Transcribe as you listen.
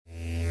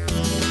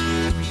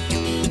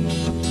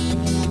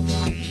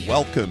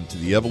Welcome to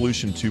the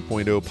Evolution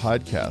 2.0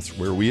 podcast,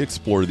 where we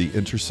explore the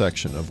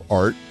intersection of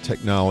art,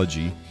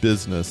 technology,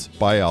 business,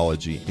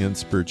 biology, and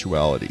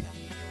spirituality.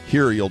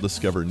 Here you'll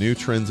discover new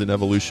trends in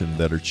evolution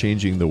that are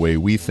changing the way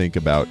we think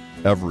about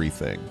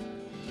everything.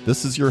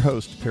 This is your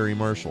host, Perry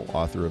Marshall,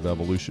 author of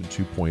Evolution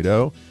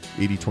 2.0,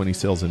 80/20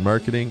 Sales and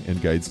Marketing,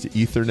 and Guides to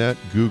Ethernet,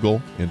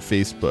 Google, and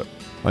Facebook.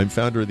 I'm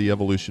founder of the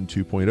Evolution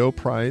 2.0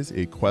 Prize,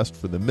 a quest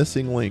for the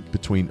missing link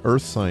between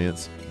earth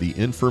science, the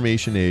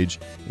information age,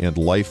 and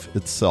life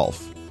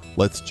itself.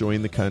 Let's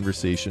join the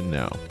conversation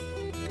now.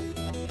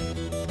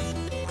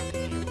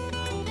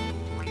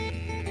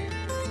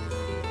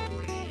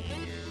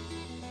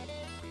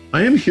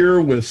 I am here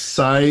with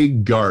Cy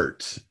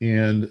Gart,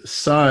 and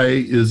Cy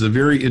is a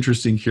very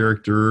interesting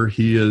character.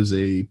 He is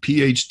a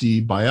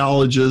PhD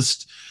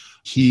biologist.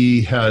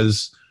 He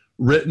has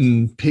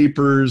written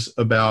papers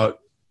about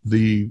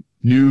the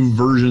new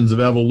versions of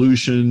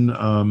evolution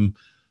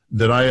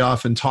that I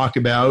often talk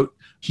about.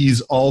 He's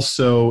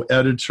also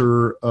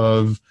editor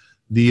of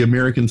the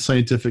American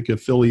Scientific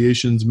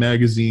Affiliations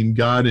magazine,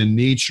 God and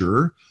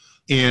Nature.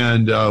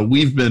 And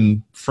we've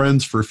been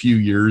friends for a few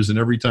years, and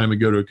every time I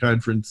go to a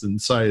conference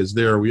and Cy is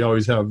there, we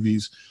always have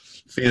these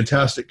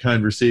fantastic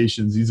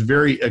conversations. He's a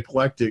very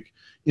eclectic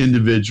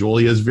individual.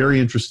 He has very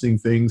interesting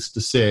things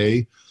to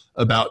say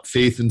about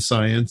faith and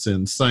science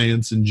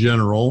in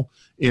general.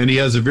 And he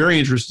has a very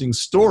interesting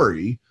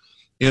story.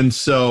 And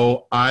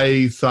so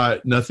I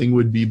thought nothing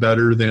would be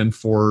better than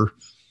for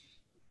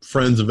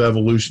friends of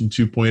Evolution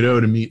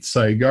 2.0 to meet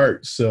Cy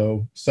Gart.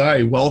 So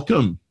Cy,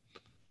 welcome.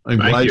 I'm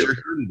glad you're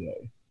here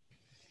today.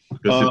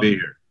 Good to be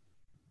here.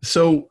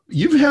 So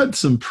you've had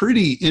some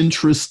pretty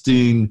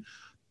interesting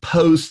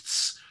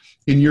posts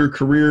in your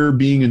career,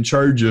 being in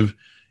charge of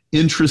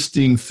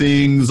interesting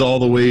things all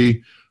the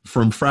way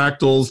from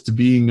fractals to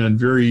being on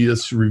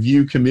various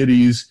review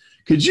committees.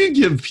 Could you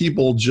give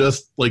people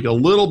just like a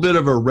little bit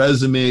of a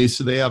resume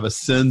so they have a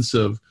sense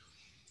of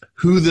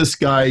who this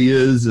guy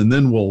is, and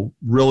then we'll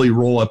really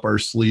roll up our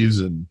sleeves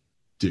and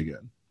dig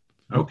in?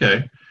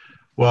 Okay.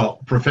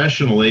 Well,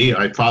 professionally,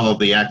 I followed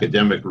the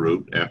academic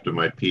route. After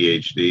my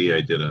PhD,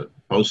 I did a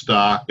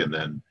postdoc and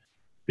then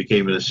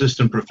became an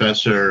assistant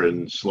professor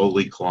and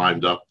slowly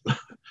climbed up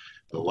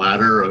the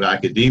ladder of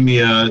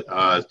academia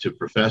to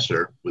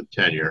professor with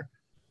tenure.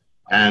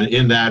 And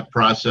in that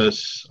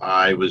process,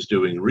 I was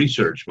doing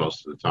research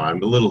most of the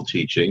time, a little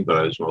teaching, but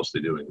I was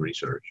mostly doing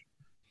research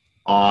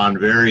on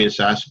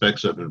various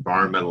aspects of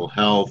environmental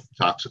health,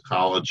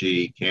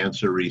 toxicology,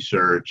 cancer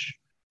research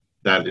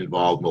that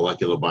involved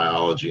molecular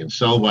biology and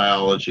cell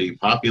biology,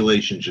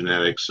 population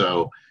genetics.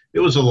 So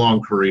it was a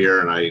long career,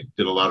 and I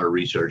did a lot of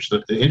research.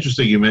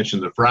 Interesting you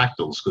mentioned the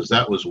fractals, because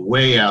that was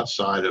way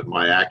outside of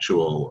my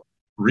actual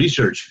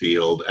research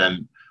field.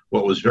 And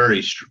what was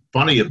very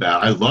funny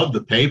about it, I loved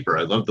the paper,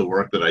 I loved the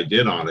work that I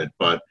did on it,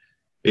 but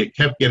it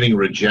kept getting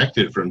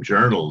rejected from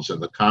journals,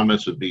 and the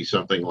comments would be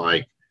something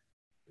like,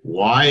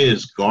 why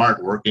is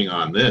Gart working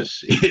on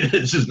this?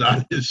 This is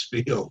not his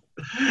field.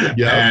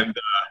 Yeah. And,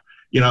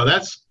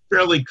 that's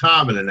fairly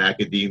common in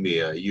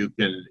academia. You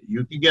can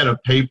get a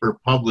paper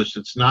published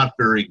that's not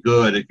very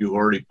good if you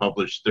already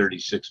published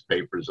 36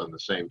 papers on the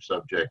same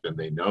subject and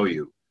they know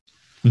you.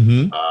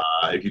 Mm-hmm.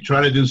 If you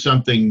try to do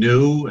something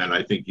new, and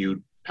I think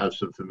you have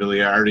some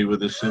familiarity with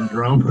this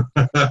syndrome.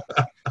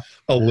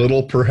 A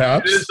little,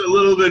 perhaps. There's a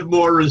little bit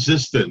more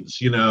resistance,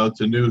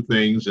 to new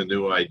things and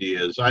new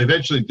ideas. I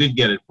eventually did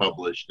get it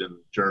published in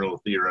the Journal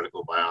of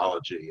Theoretical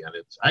Biology, and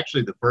it's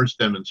actually the first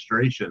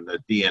demonstration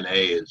that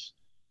DNA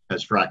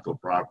has fractal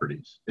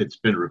properties. It's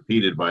been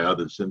repeated by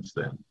others since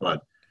then,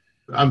 but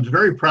I'm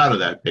very proud of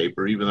that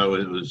paper, even though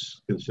it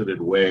was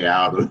considered way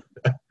out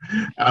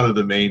of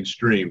the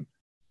mainstream.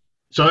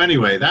 So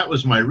anyway, that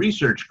was my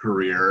research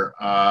career.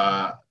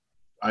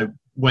 I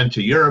went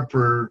to Europe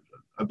for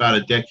about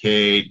a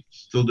decade,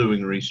 still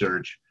doing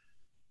research,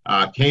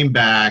 came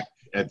back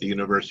at the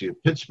University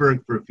of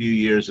Pittsburgh for a few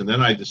years, and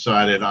then I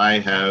decided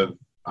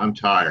I'm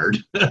tired.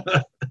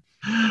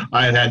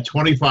 I had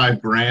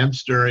 25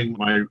 grants during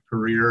my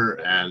career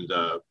and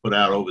put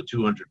out over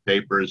 200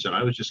 papers, and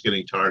I was just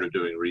getting tired of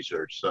doing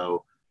research.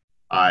 So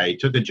I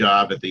took a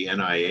job at the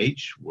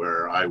NIH,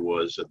 where I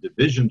was a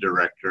division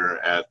director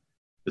at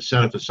the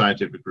Center for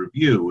Scientific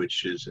Review,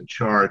 which is in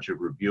charge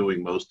of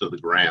reviewing most of the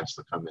grants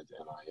that come into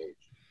NIH.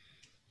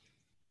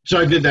 So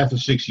I did that for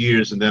 6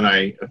 years, and then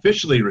I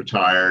officially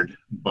retired.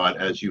 But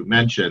as you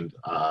mentioned,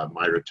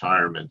 my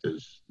retirement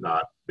has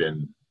not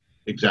been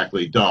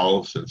exactly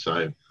dull since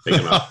I've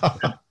taken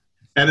up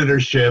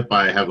editorship.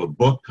 I have a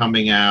book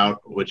coming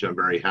out, which I'm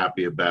very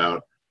happy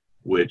about,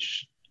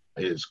 which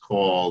is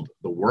called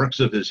The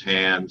Works of His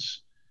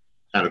Hands.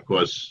 And of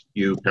course,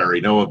 you,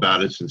 Perry, know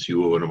about it since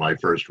you were one of my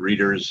first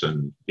readers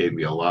and gave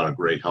me a lot of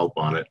great help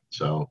on it.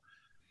 So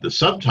the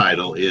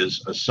subtitle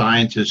is A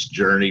Scientist's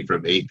Journey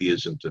from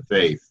Atheism to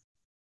Faith.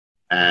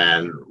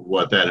 And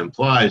what that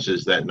implies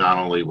is that not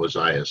only was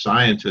I a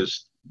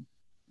scientist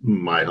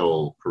my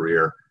whole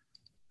career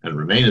and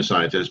remain a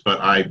scientist, but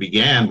I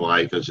began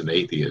life as an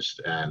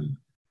atheist and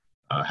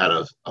had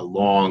a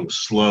long,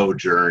 slow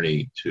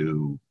journey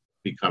to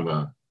become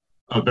a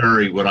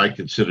very, what I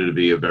consider to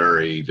be a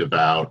very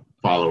devout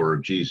follower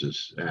of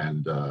Jesus.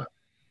 And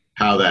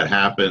how that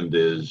happened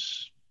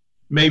is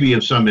maybe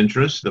of some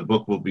interest. The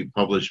book will be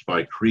published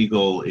by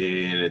Kriegel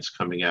and it's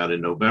coming out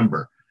in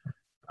November.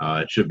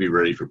 It should be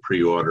ready for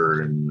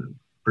pre-order and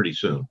pretty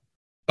soon.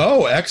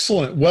 Oh,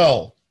 excellent.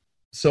 Well,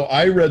 so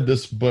I read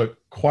this book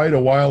quite a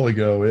while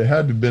ago. It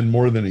had to have been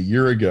more than a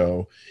year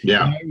ago.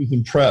 Yeah. And I was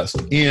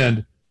impressed.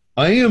 And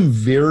I am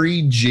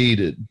very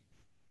jaded.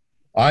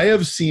 I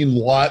have seen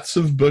lots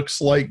of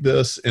books like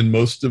this, and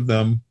most of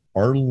them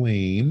are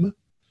lame.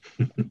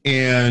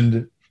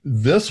 And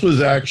this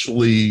was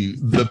actually,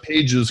 the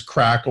pages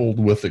crackled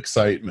with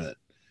excitement.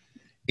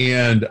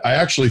 And I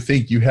actually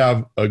think you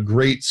have a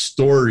great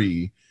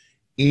story.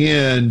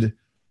 And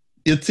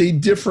it's a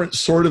different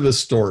sort of a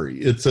story.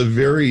 It's a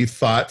very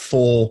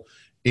thoughtful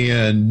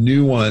and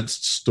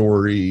nuanced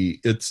story.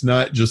 It's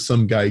not just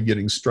some guy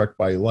getting struck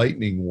by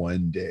lightning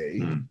one day.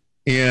 Mm.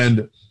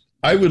 And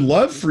I would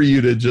love for you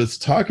to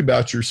just talk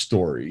about your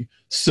story.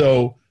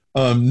 So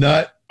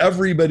not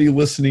everybody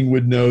listening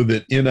would know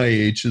that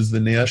NIH is the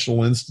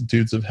National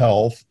Institutes of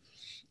Health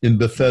in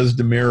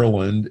Bethesda,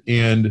 Maryland.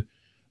 And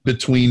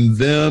between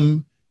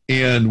them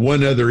and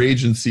one other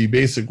agency,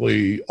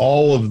 basically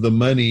all of the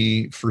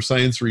money for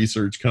science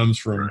research comes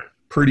from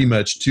pretty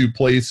much two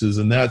places,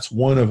 and that's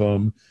one of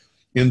them.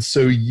 And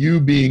so you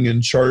being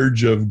in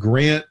charge of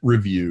grant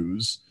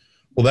reviews,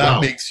 well,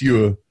 that makes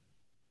you a...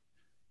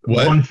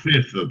 What?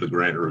 1/5 of the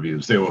grant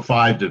reviews. There were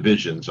 5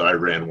 divisions. I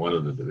ran one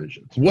of the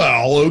divisions.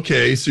 Well,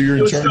 okay, so you're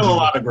in charge. Still a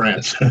lot of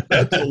grants.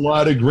 That's a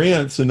lot of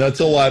grants, and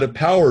that's a lot of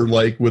power.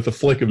 Like with a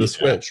flick of a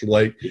switch,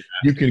 like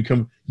you can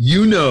come.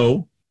 You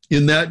know,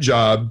 in that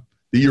job,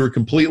 that you were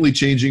completely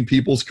changing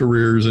people's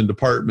careers and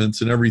departments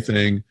and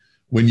everything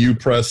when you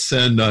press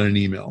send on an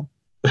email.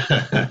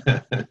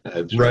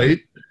 That's right.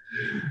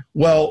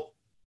 Well,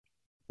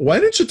 why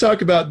don't you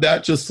talk about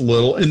that just a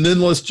little, and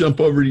then let's jump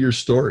over to your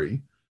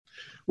story.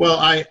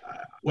 Well,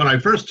 when I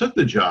first took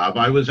the job,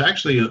 I was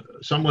actually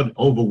somewhat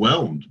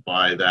overwhelmed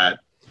by that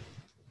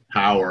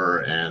power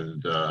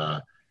and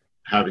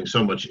having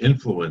so much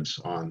influence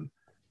on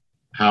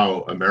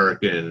how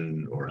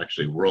American, or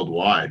actually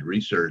worldwide,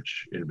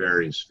 research in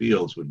various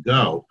fields would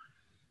go.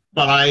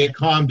 But I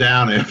calmed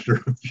down after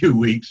a few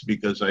weeks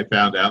because I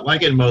found out,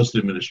 like in most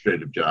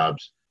administrative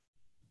jobs,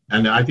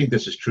 and I think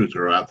this is true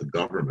throughout the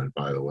government,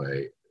 by the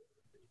way,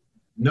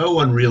 no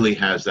one really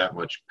has that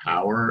much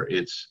power.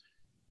 It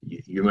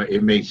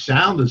may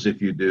sound as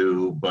if you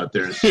do, but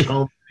there's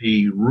so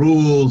many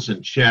rules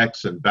and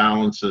checks and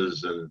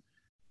balances and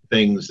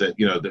things that,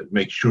 that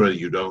make sure that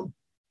you don't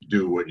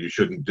do what you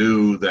shouldn't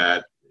do,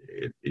 that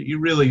you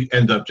really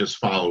end up just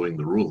following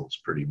the rules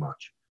pretty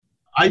much.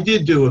 I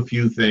did do a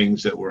few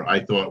things that I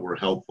thought were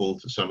helpful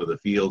to some of the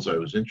fields I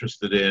was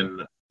interested in,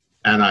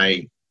 and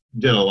I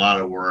did a lot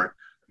of work,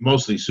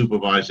 mostly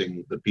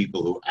supervising the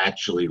people who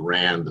actually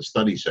ran the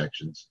study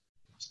sections.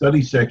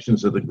 Study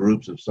sections are the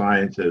groups of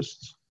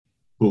scientists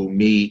who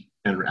meet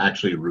and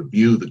actually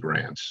review the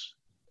grants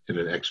in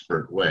an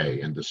expert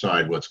way and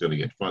decide what's going to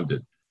get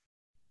funded.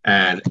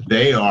 And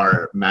they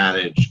are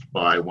managed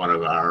by one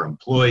of our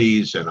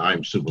employees, and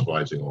I'm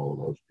supervising all of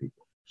those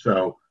people.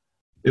 So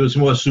it was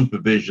more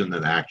supervision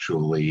than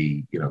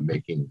actually,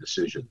 making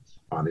decisions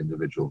on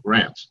individual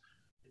grants.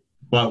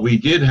 But we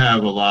did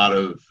have a lot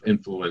of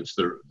influence.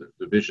 The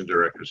division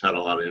directors had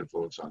a lot of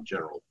influence on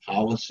general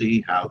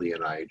policy, how the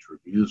NIH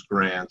reviews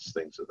grants,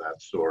 things of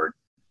that sort.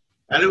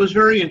 And it was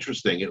very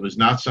interesting. It was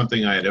not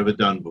something I had ever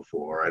done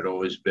before. I'd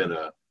always been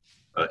a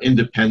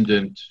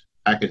independent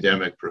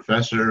academic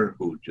professor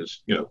who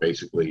just,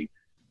 basically,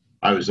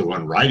 I was the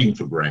one writing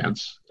for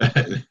grants.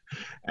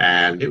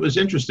 And it was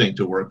interesting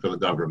to work for the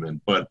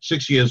government, but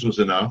 6 years was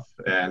enough,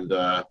 and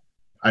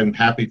I'm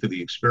happy for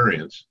the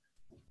experience.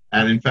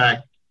 And in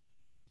fact,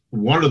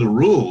 one of the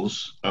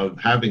rules of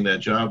having that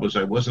job was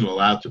I wasn't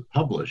allowed to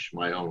publish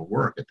my own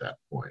work at that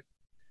point.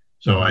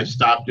 So I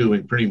stopped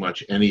doing pretty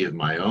much any of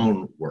my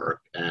own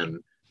work. And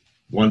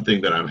one thing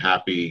that I'm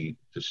happy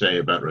to say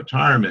about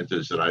retirement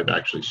is that I've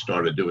actually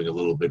started doing a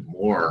little bit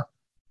more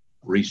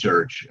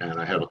research, and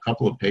I have a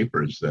couple of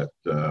papers that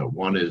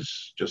one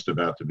is just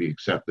about to be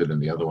accepted and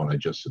the other one I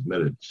just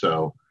submitted.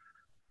 So,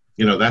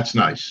 that's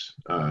nice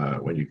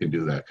when you can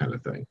do that kind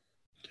of thing.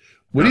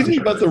 What do you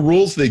think about the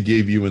rules they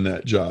gave you in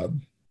that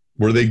job?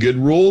 Were they good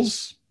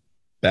rules?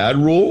 Bad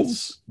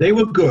rules? They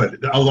were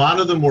good. A lot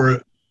of them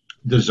were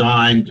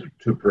designed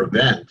to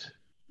prevent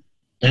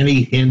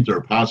any hint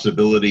or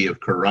possibility of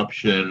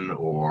corruption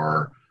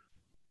or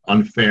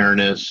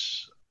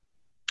unfairness,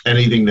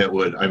 anything that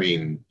would,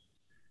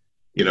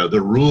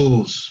 the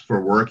rules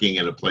for working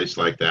in a place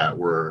like that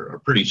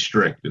are pretty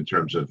strict in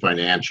terms of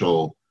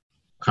financial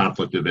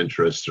conflict of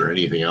interest or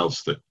anything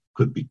else that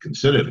could be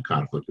considered a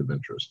conflict of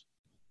interest.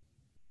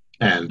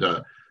 And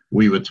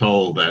we were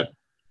told that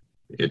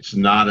it's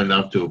not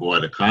enough to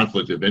avoid a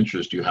conflict of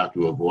interest, you have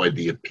to avoid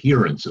the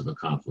appearance of a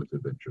conflict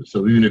of interest.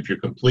 So even if you're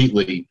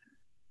completely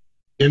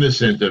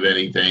innocent of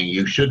anything,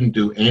 you shouldn't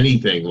do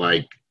anything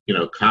like,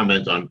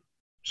 comment on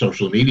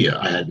social media.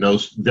 I had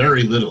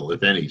very little,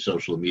 if any,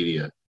 social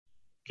media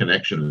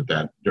connection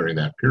during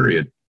that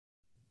period,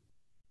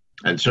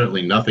 and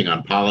certainly nothing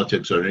on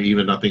politics or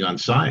even nothing on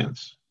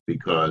science.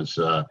 Because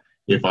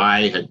if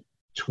I had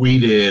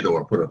tweeted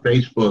or put a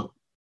Facebook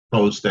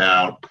post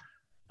out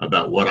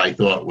about what I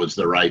thought was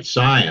the right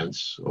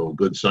science, or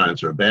good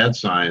science or bad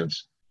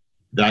science,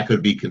 that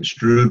could be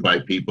construed by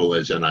people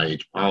as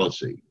NIH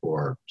policy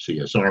or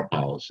CSR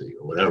policy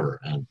or whatever.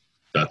 And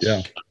that's,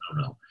 I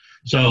don't know.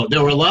 So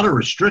there were a lot of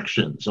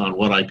restrictions on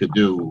what I could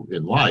do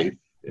in life,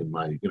 in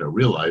my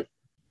real life.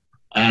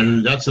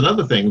 And that's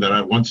another thing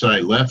that once I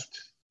left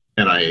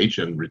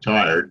NIH and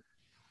retired,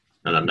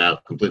 and I'm now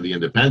completely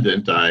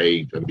independent,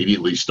 I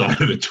immediately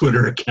started a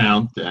Twitter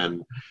account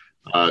and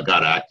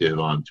got active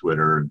on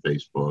Twitter and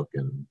Facebook.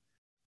 And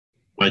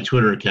my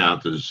Twitter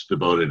account is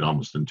devoted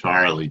almost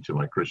entirely to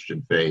my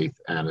Christian faith,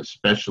 and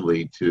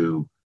especially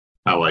to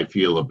how I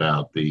feel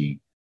about the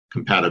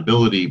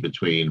compatibility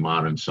between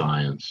modern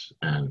science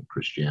and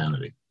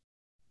Christianity.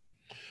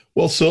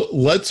 Well, so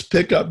let's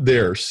pick up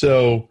there.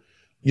 So,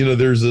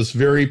 there's this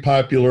very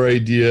popular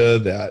idea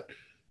that,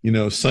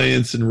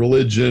 science and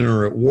religion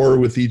are at war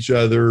with each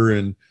other,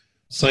 and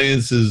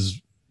science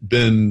has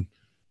been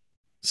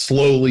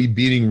slowly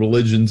beating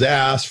religion's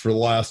ass for the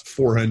last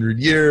 400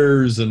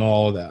 years and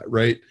all of that,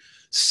 right?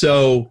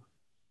 So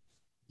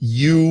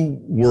you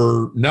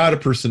were not a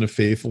person of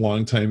faith a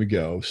long time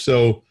ago.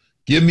 So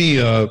give me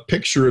a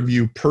picture of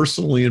you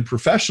personally and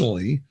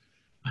professionally,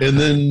 and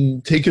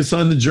then take us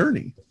on the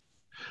journey.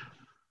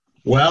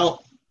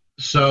 Well,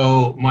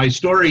 so my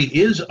story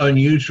is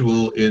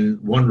unusual in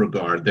one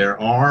regard.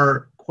 There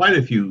are quite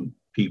a few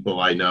people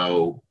I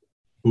know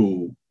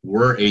who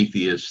were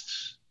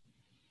atheists.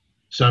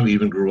 Some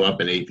even grew up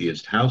in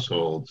atheist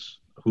households,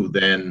 who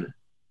then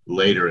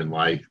later in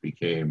life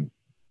became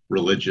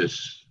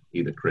religious,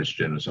 either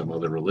Christian or some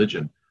other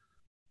religion.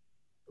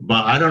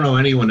 But I don't know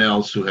anyone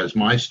else who has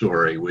my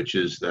story, which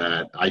is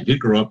that I did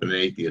grow up in an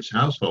atheist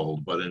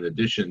household, but in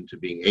addition to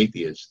being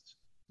atheists,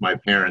 my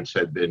parents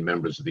had been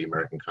members of the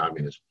American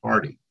Communist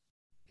Party.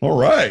 All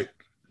right.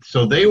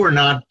 So they were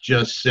not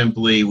just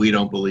simply, we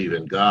don't believe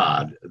in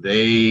God.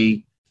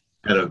 They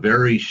had a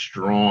very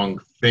strong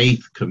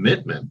faith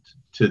commitment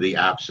to the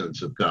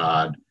absence of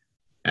God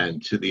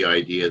and to the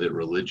idea that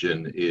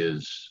religion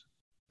is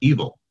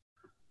evil,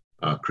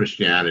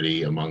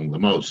 Christianity among the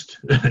most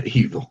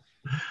evil.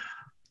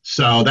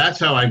 So that's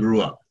how I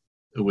grew up,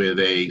 with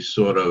a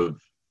sort of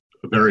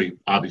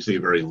obviously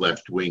a very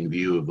left-wing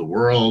view of the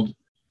world.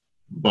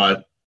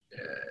 But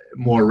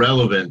more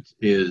relevant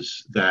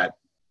is that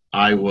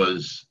I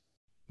was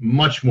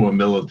much more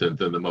militant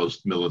than the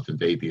most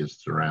militant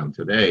atheists around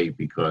today,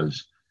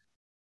 because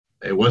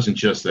it wasn't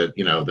just that,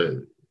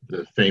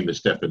 the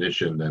famous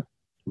definition that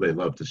they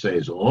love to say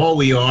is, all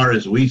we are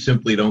is we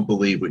simply don't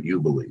believe what you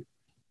believe.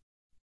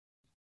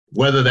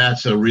 Whether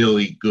that's a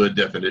really good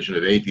definition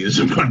of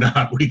atheism or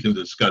not, we can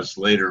discuss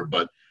later,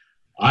 but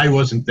I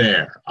wasn't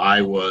there.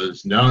 I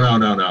was,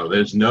 no.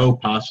 There's no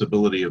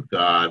possibility of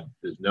God.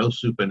 There's no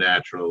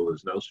supernatural.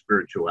 There's no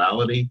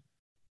spirituality.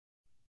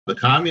 The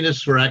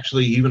communists were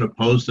actually even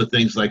opposed to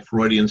things like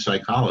Freudian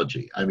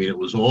psychology. I mean, it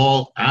was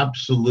all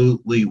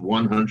absolutely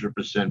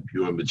 100%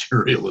 pure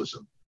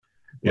materialism.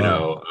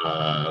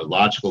 Wow.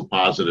 Logical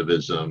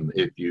positivism.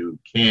 If you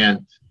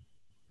can't,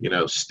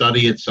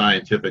 study it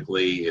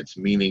scientifically, it's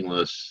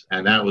meaningless.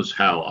 And that's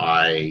how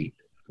I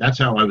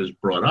was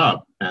brought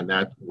up. And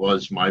that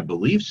was my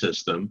belief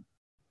system.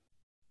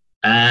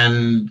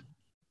 And,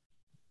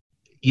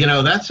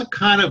 that's a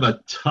kind of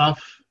a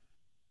tough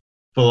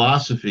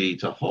philosophy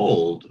to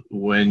hold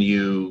when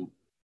you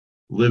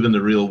live in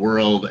the real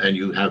world and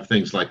you have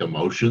things like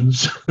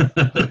emotions.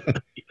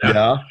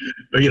 Yeah.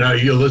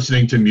 You're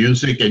listening to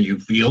music and you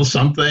feel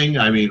something.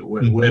 I mean,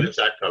 where does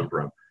that come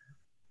from?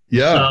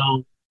 Yeah.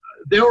 So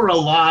there were a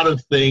lot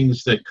of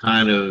things that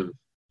kind of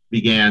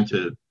began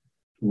to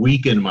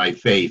weaken my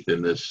faith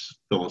in this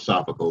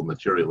philosophical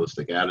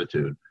materialistic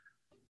attitude.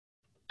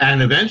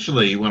 And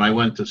eventually, when I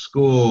went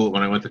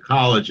to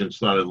college and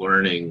started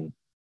learning,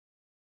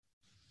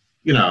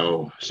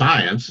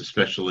 science,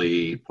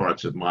 especially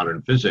parts of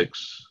modern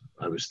physics,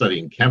 I was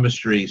studying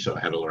chemistry, so I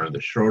had to learn the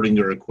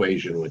Schrodinger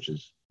equation, which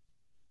is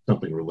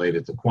something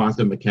related to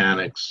quantum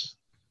mechanics.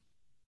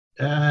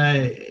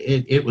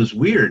 It was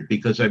weird,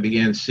 because I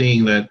began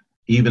seeing that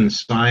even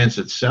science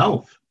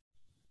itself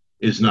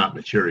is not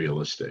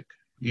materialistic.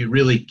 You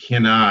really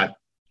cannot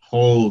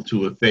hold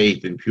to a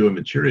faith in pure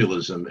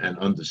materialism and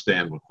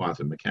understand what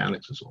quantum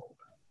mechanics is all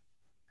about.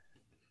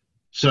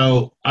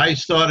 So I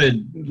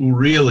started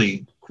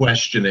really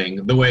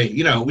questioning the way,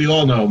 we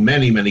all know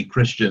many, many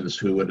Christians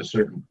who at a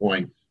certain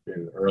point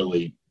in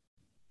early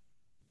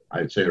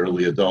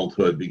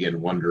adulthood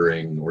begin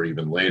wondering, or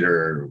even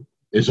later,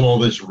 is all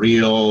this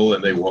real?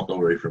 And they walk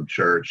away from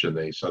church and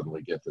they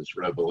suddenly get this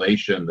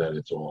revelation that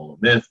it's all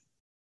a myth.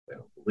 They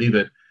don't believe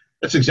it.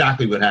 That's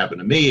exactly what happened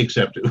to me,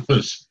 except it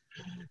was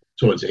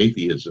towards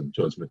atheism,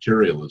 towards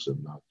materialism,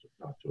 not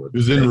towards. It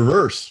was in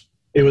reverse.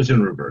 It was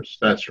in reverse.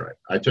 That's right.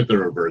 I took the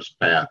reverse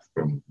path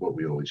from what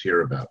we always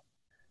hear about.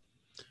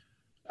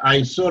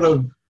 I sort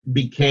of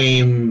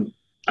became,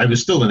 I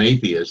was still an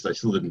atheist. I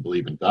still didn't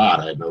believe in God.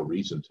 I had no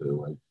reason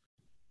to. I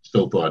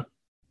still thought,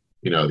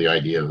 the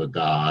idea of a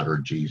God or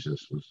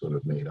Jesus was sort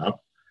of made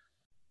up.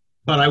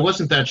 But I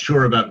wasn't that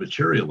sure about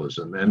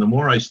materialism. And the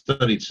more I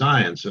studied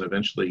science, and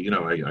eventually,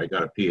 I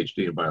got a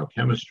PhD in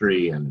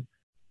biochemistry and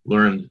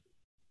learned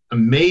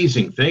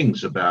amazing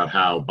things about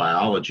how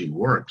biology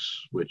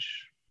works, which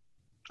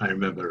I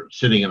remember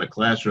sitting in a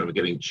classroom and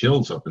getting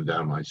chills up and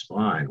down my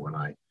spine when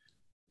I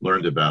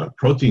learned about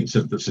protein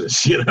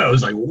synthesis. I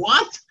was like,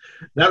 what?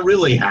 That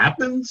really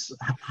happens?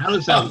 How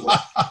does that work?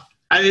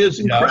 It's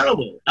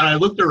incredible. And I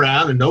looked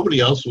around and nobody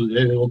else was,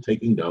 they were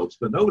taking notes,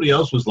 but nobody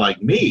else was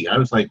like me. I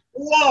was like,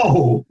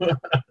 whoa,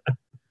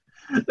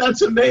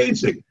 that's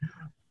amazing.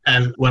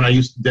 And when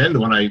I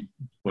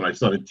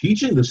started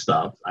teaching the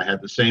stuff, I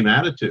had the same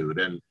attitude.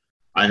 And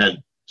I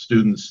had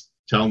students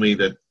tell me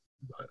that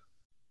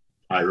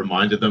I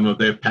reminded them of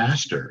their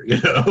pastor,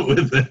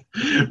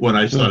 when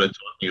I started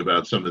talking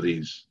about some of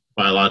these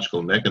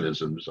biological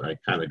mechanisms. I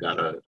kind of got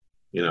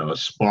a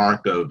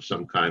spark of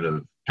some kind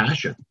of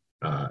passion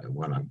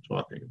when I'm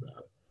talking about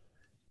it,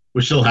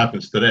 which still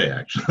happens today,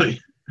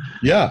 actually.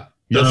 Yeah,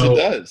 yes, it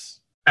does.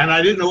 And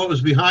I didn't know what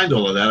was behind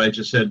all of that. I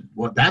just said,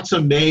 well, that's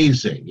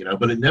amazing,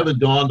 but it never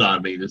dawned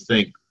on me to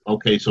think,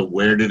 okay, so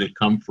where did it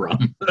come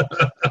from?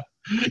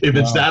 If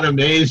it's that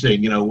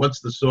amazing, what's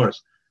the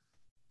source?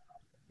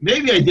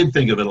 Maybe I did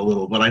think of it a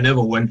little, but I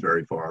never went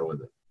very far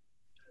with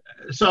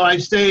it. So I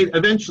stayed.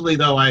 Eventually,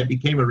 though, I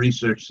became a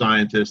research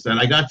scientist, and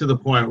I got to the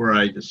point where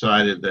I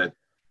decided that,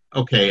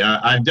 okay,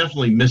 I'm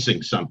definitely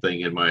missing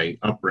something in my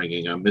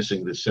upbringing. I'm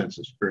missing this sense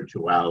of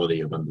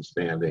spirituality, of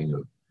understanding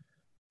of,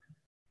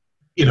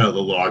 the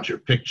larger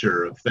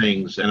picture of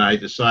things. And I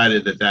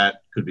decided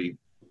that could be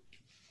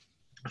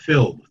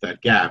filled,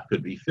 that gap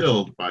could be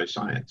filled by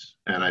science.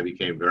 And I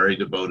became very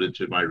devoted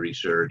to my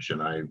research,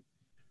 and I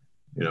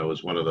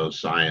was one of those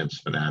science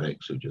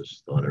fanatics who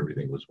just thought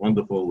everything was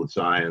wonderful with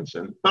science.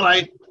 But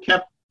I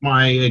kept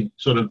my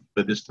sort of,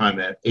 at this time,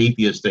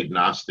 atheist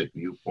agnostic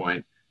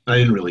viewpoint. I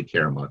didn't really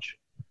care much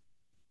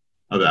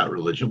about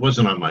religion. It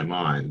wasn't on my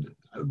mind.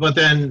 But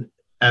then,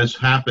 as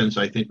happens,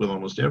 I think, with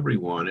almost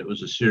everyone, it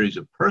was a series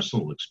of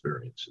personal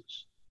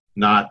experiences,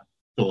 not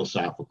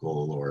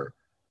philosophical or,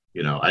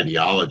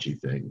 ideology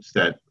things,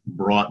 that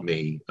brought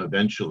me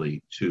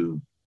eventually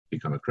to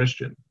become a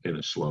Christian in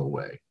a slow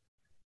way.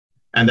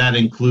 And that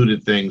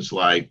included things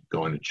like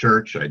going to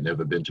church. I'd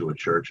never been to a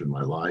church in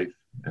my life.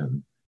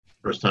 And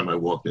first time I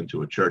walked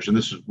into a church, and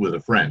this was with a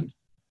friend,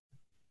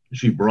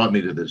 she brought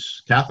me to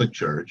this Catholic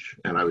church,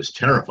 and I was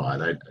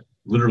terrified. I'd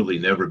literally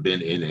never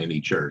been in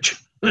any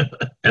church.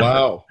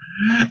 Wow.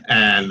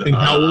 And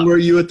how old were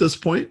you at this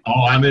point?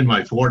 Oh, I'm in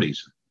my 40s.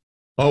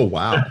 Oh,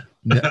 wow.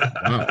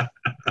 Wow.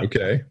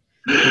 Okay.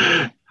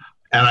 And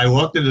I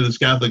walked into this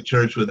Catholic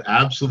church with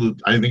I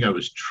think I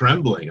was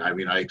trembling. I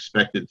mean, I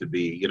expected to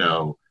be,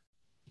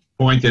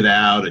 pointed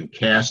out and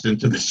cast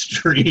into the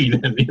street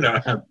and,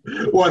 have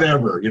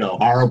whatever,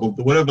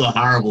 whatever the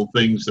horrible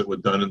things that were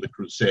done in the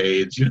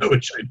Crusades,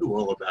 which I knew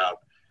all about.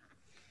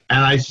 And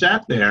I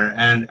sat there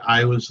and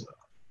I was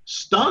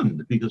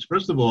stunned because,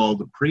 first of all,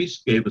 the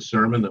priest gave a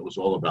sermon that was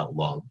all about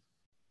love.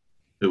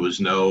 There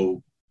was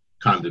no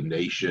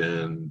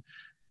condemnation.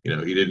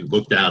 He didn't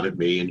look down at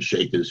me and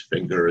shake his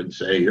finger and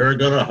say, you're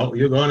going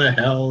to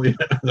hell,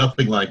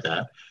 nothing like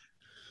that.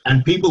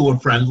 And people were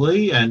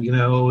friendly, and,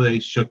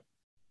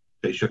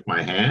 they shook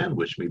my hand,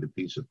 wished me the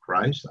peace of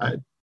Christ.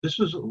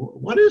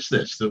 What is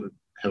this?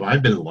 Have I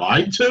been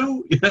lied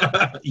to?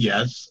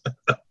 Yes.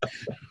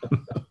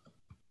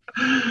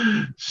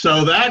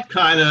 So that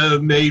kind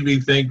of made me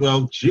think,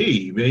 well,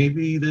 gee,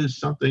 maybe there's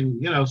something,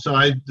 so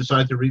I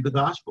decided to read the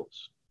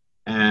Gospels.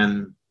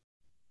 And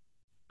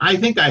I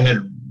think I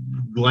had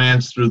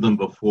glanced through them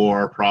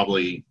before,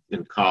 probably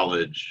in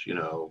college,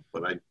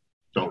 but I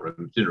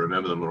didn't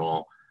remember them at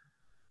all.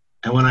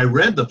 And when I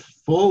read the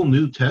full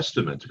New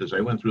Testament, because I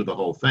went through the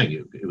whole thing,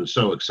 it was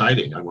so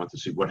exciting. I wanted to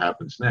see what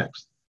happens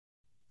next.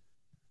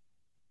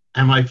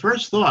 And my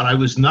first thought, I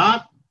was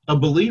not a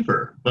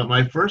believer, but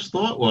my first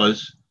thought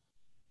was,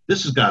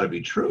 this has got to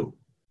be true.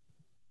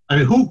 I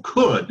mean, who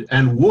could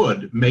and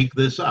would make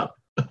this up?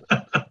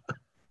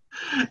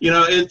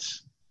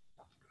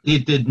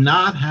 It did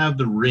not have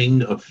the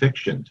ring of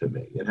fiction to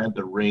me. It had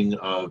the ring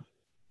of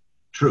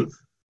truth,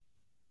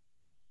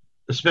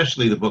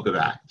 especially the book of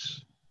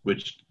Acts,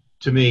 which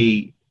to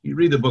me, you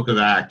read the book of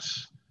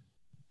Acts,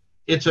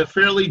 it's a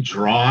fairly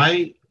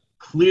dry,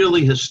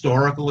 clearly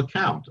historical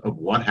account of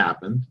what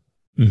happened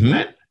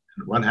and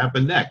what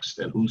happened next,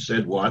 and who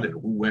said what and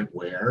who went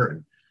where.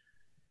 And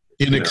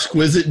in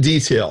exquisite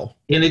detail.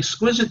 In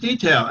exquisite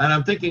detail. And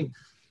I'm thinking,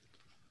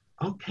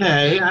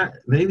 okay,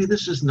 maybe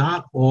this is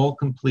not all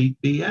complete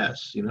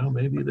BS.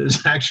 Maybe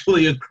there's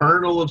actually a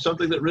kernel of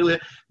something that really,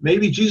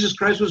 maybe Jesus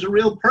Christ was a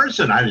real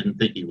person. I didn't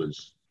think he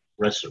was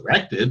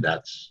resurrected.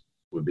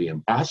 Would be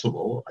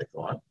impossible, I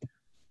thought.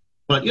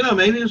 But,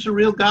 maybe it's a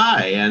real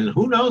guy, and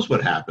who knows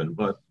what happened.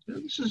 But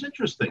this is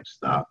interesting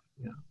stuff.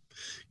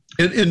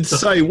 And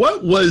Cy,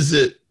 what was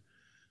it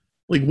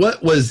Like,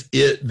 what was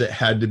it that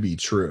had to be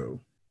true?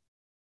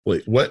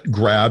 Like, what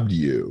grabbed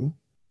you?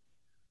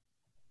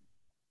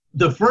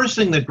 The first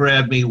thing that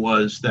grabbed me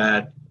was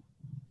that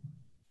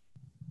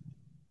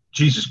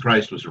Jesus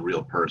Christ was a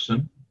real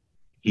person.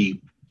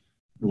 He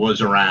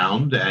was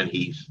around, and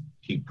he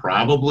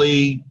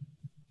probably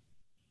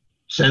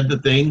said the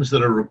things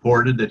that are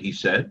reported that he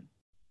said.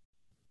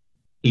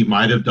 He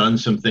might have done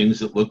some things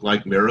that looked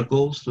like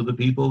miracles to the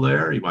people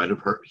there. He might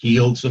have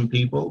healed some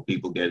people.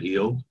 People get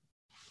healed.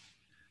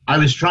 I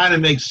was trying to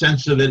make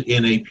sense of it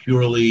in a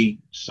purely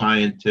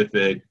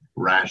scientific,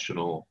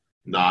 rational,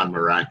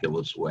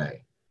 non-miraculous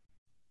way.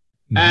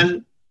 Mm-hmm.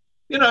 And,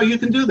 you know, you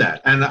can do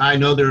that. And I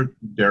know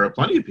there are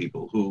plenty of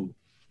people who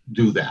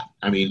do that.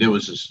 I mean, there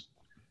was this,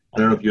 I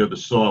don't know if you ever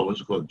saw,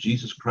 what's it called,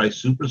 Jesus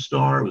Christ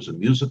Superstar. It was a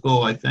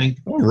musical, I think.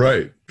 Oh,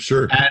 right.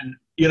 Sure. And,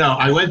 you know,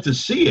 I went to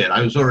see it.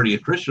 I was already a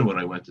Christian when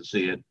I went to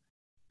see it.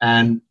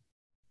 And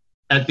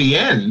at the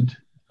end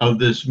of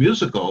this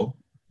musical,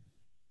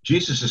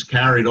 Jesus is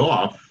carried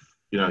off.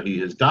 You know, he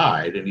has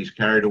died and he's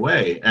carried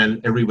away.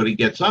 And everybody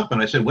gets up.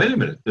 And I said, wait a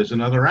minute, there's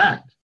another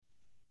act.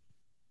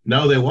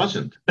 No, there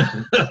wasn't.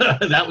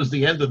 That was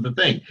the end of the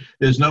thing.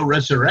 There's no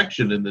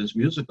resurrection in this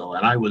musical.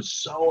 And I was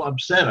so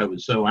upset. I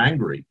was so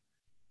angry.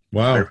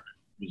 Wow. I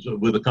was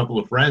with a couple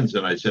of friends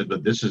and I said,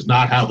 but this is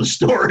not how the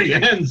story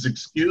ends.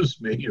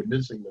 Excuse me, you're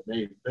missing the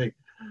main thing.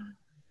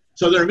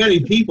 So there are many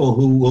people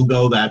who will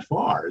go that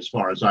far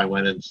as I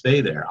went and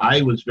stay there.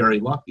 I was very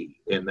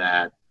lucky in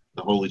that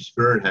the Holy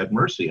Spirit had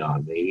mercy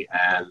on me.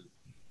 And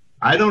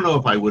I don't know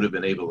if I would have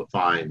been able to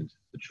find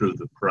the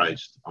truth of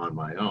Christ on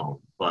my own,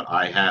 but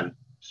I had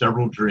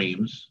several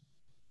dreams,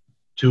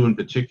 two in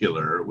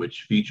particular,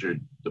 which featured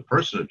the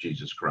person of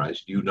Jesus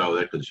Christ. You know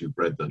that because you've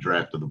read the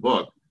draft of the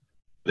book.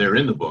 They're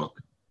in the book.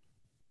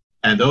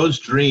 And those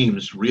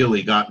dreams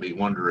really got me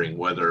wondering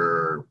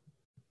whether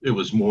it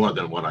was more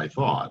than what I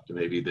thought.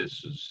 Maybe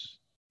this is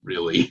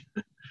really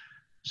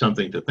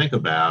something to think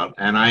about.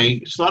 And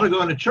I started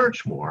going to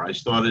church more. I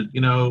started,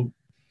 you know,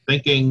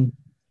 thinking,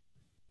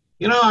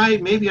 you know,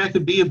 maybe I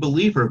could be a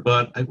believer,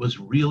 but it was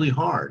really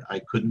hard.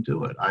 I couldn't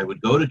do it. I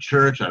would go to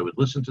church. I would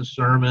listen to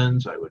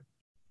sermons. I would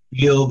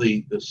feel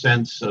the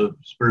sense of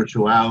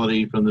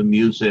spirituality from the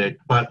music.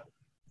 But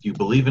do you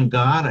believe in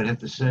God? I'd have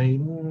to say,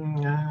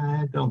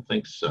 I don't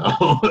think so.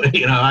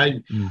 You know,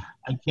 I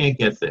can't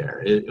get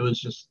there. It was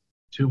just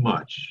too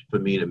much for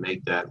me to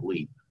make that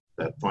leap,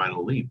 that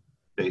final leap,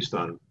 based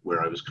on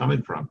where I was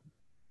coming from.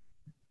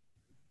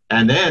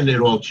 And then it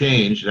all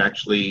changed.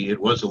 Actually, it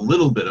was a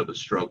little bit of a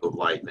stroke of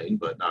lightning,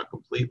 but not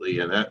completely.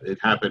 And that it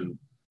happened,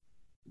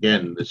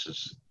 again, this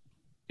is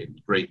in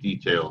great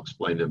detail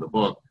explained in the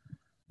book.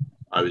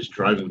 I was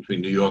driving between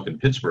New York and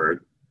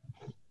Pittsburgh,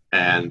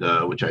 and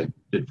which I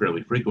did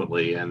fairly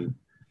frequently. And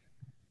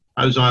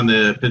I was on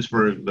the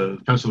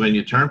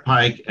Pennsylvania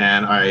Turnpike,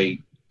 and I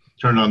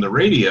turned on the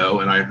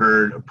radio, and I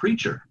heard a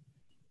preacher.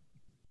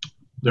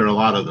 There are a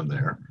lot of them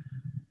there.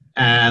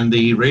 And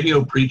the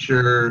radio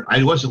preacher,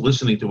 I wasn't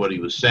listening to what he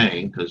was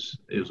saying because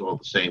it was all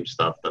the same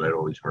stuff that I'd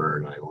always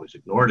heard, and I always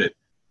ignored it.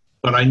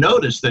 But I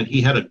noticed that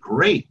he had a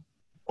great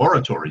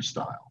oratory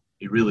style.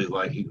 He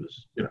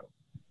was, you know,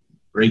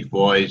 great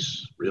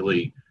voice,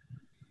 really,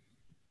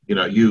 you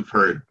know, you've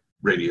heard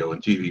radio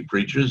and TV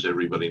preachers.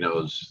 Everybody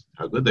knows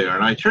how good they are.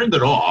 And I turned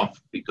it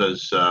off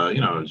because, you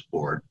know, I was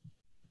bored.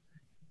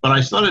 But I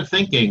started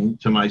thinking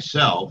to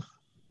myself,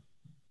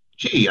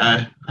 gee,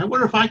 I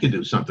wonder if I could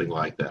do something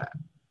like that.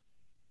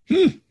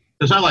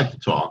 Because I like to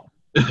talk.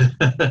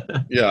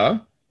 Yeah.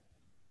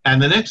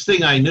 And the next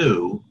thing I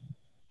knew,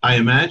 I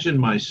imagined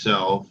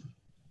myself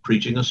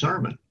preaching a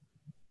sermon.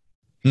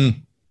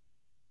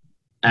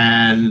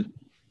 And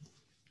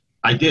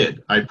I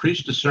did. I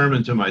preached a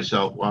sermon to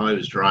myself while I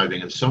was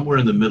driving, and somewhere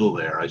in the middle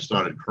there, I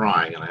started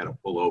crying and I had to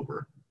pull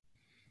over.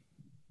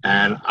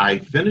 And I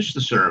finished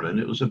the sermon.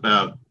 It was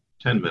about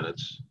 10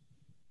 minutes.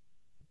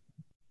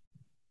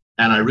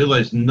 And I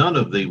realized none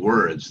of the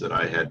words that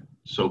I had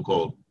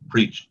so-called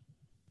preached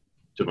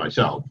to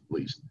myself, at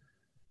least,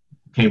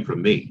 came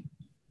from me.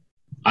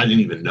 I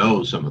didn't even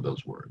know some of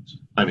those words.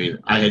 I mean,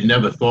 I had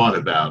never thought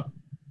about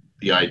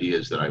the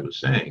ideas that I was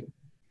saying.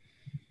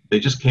 They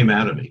just came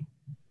out of me.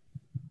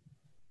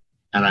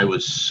 And I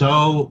was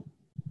so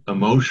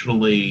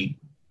emotionally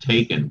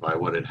taken by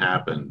what had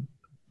happened.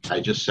 I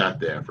just sat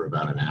there for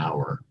about an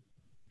hour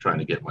trying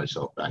to get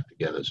myself back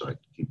together so I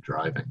could keep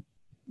driving.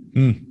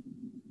 And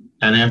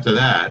after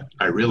that,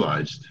 I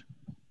realized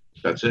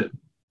that's it.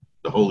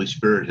 The Holy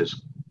Spirit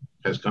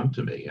has come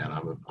to me, and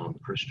I'm a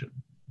Christian.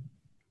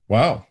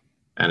 Wow.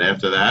 And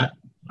after that,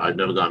 I've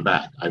never gone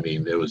back. I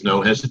mean, there was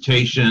no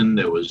hesitation.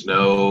 There was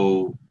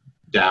no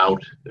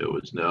doubt. There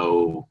was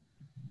no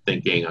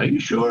thinking, are you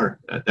sure?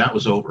 That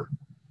was over.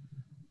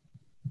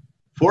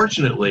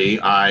 Fortunately,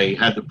 I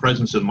had the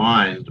presence of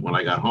mind when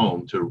I got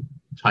home to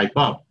type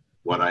up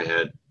what I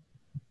had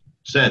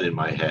said in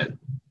my head.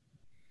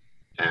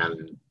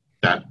 And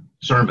that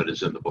sermon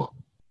is in the book.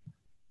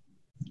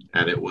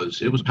 And it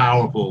was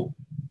powerful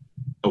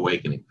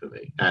awakening for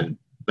me. And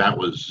that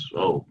was,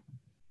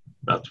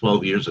 about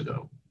 12 years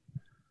ago.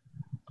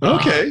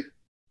 Okay.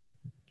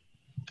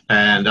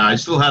 And I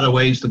still had a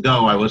ways to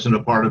go. I wasn't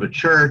a part of a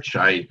church.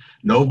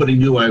 Nobody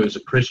knew I was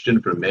a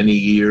Christian for many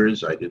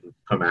years. I didn't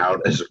come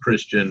out as a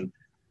Christian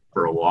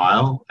for a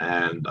while.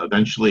 And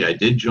eventually I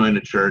did join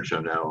a church.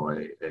 I'm now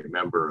a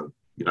member of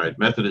United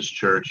Methodist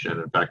Church. And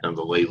in fact, I'm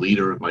the lay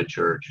leader of my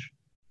church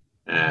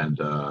and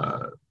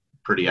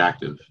pretty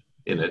active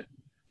in it.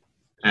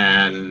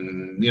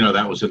 And,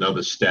 that was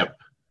another step.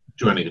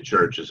 Joining a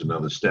church is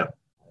another step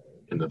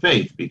in the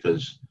faith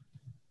because,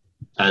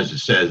 as it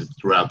says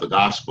throughout the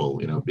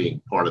gospel,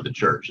 being part of the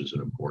church is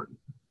an important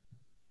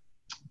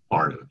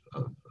part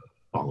of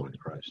following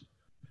Christ.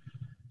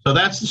 So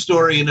that's the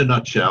story in a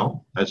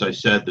nutshell. As I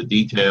said, the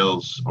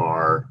details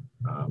are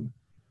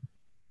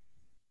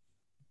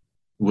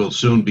will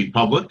soon be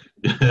public.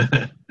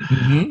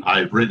 Mm-hmm.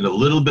 I've written a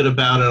little bit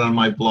about it on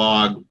my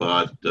blog,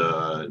 but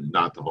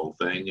not the whole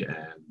thing.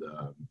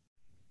 And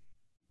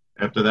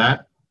after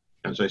that,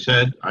 as I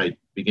said, I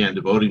began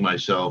devoting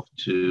myself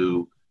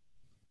to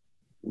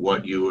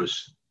what you were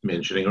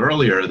mentioning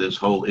earlier, this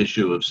whole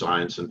issue of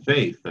science and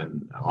faith,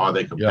 and are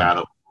they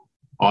compatible?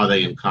 Yeah. Are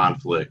they in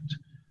conflict?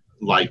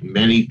 Like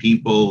many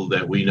people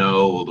that we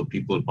know, the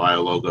people at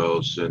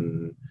BioLogos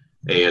and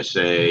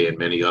ASA and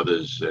many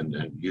others,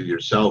 and you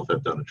yourself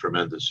have done a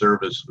tremendous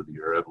service with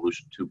your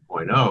Evolution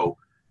 2.0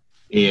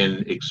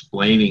 in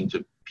explaining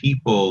to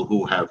people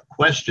who have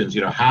questions,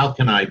 how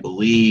can I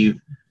believe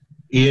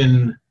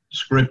in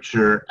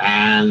Scripture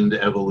and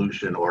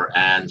evolution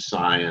and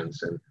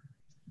science? And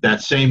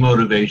that same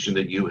motivation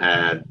that you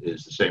had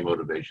is the same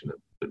motivation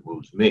that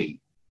moves me.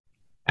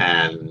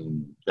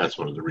 And that's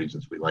one of the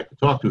reasons we like to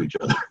talk to each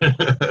other.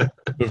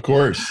 Of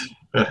course.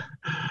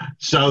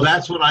 So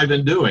that's what I've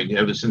been doing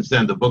ever since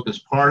then. The book is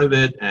part of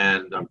it,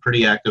 and I'm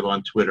pretty active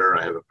on Twitter.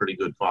 I have a pretty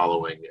good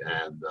following,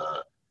 and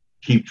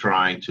keep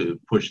trying to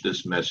push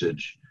this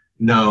message.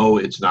 No,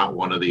 it's not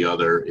one or the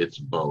other. It's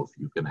both.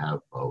 You can have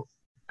both.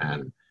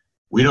 And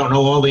we don't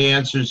know all the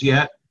answers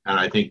yet. And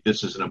I think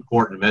this is an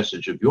important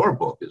message of your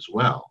book as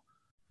well.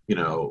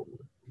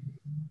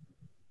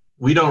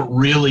 We don't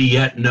really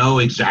yet know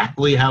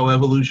exactly how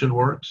evolution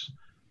works.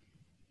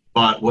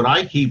 But what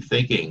I keep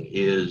thinking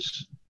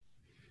is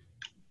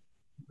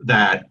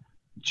that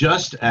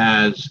just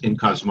as in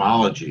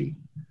cosmology,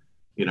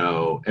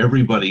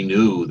 everybody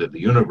knew that the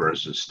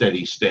universe is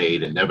steady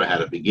state and never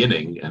had a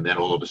beginning. And then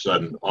all of a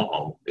sudden,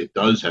 it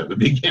does have a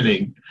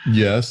beginning.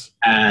 Yes.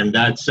 And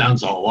that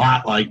sounds a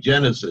lot like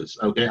Genesis.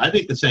 Okay. I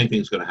think the same thing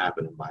is going to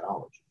happen in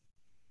biology.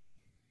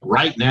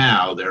 Right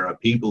now, there are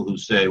people who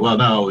say, well,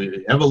 no,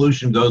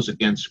 evolution goes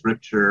against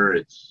Scripture.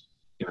 It's,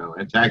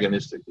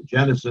 antagonistic to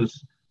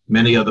Genesis,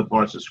 many other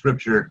parts of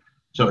Scripture.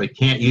 So it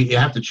can't, you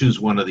have to choose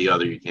one or the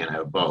other. You can't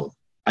have both.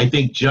 I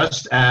think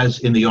just as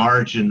in the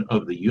origin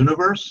of the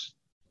universe,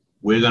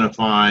 we're going to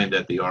find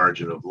that the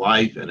origin of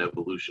life and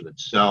evolution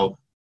itself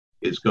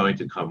is going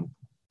to come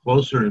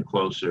closer and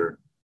closer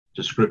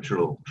to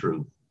scriptural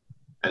truth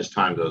as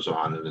time goes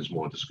on and as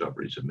more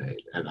discoveries are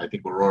made. And I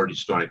think we're already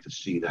starting to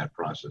see that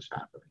process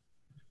happening.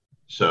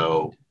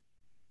 So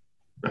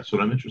that's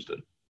what I'm interested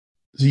in.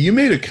 So you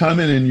made a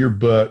comment in your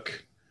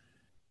book.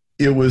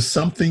 It was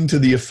something to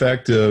the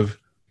effect of,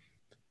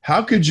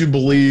 how could you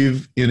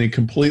believe in a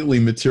completely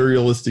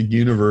materialistic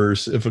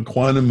universe if a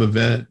quantum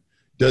event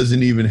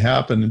doesn't even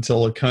happen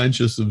until a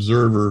conscious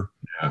observer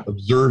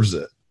observes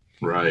it?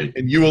 Right.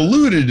 And you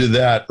alluded to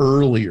that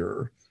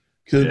earlier.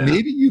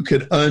 Maybe you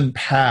could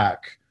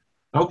unpack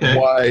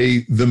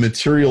why the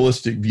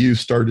materialistic view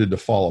started to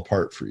fall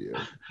apart for you.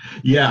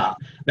 Yeah.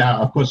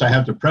 Now, of course, I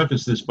have to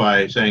preface this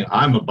by saying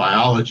I'm a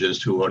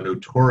biologist who are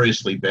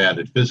notoriously bad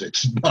at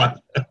physics,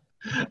 but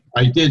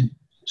I did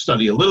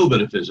study a little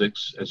bit of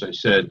physics. As I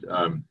said,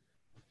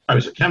 I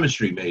was a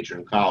chemistry major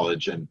in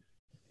college, and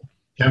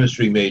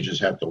chemistry majors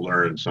have to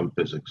learn some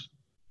physics.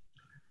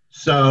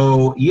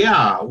 So,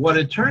 what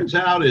it turns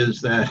out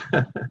is that,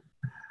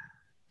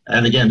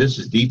 and again, this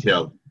is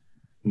detailed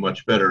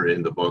much better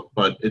in the book,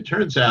 but it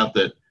turns out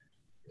that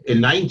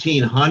in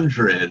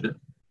 1900,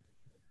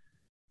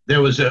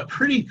 there was a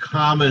pretty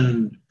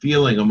common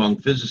feeling among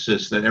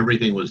physicists that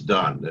everything was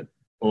done, that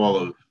all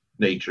of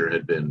nature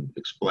had been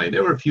explained.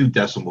 There were a few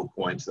decimal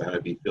points that had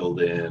to be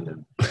filled in,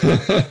 and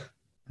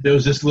there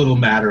was this little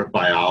matter of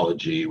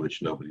biology,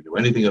 which nobody knew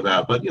anything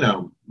about, but,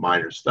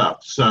 minor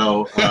stuff.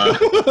 So,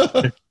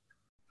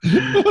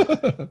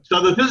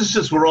 so the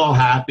physicists were all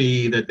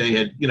happy that they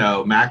had,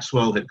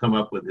 Maxwell had come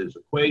up with his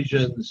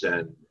equations,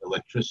 and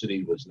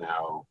electricity was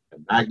now,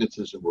 and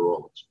magnetism were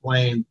all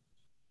explained.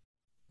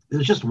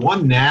 There's just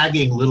one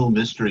nagging little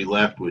mystery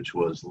left, which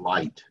was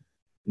light.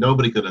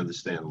 Nobody could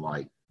understand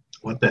light.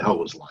 What the hell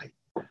was light?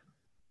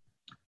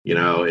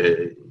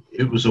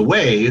 It was a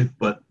wave,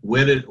 but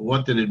what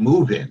did it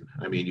move in?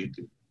 I mean, you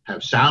could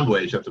have sound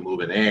waves have to move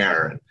in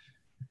air, and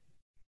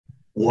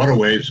water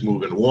waves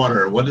move in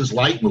water. What does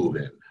light move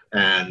in?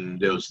 And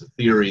there was the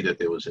theory that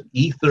there was an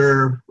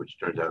ether, which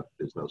turns out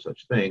there's no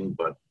such thing,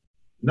 but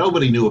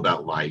nobody knew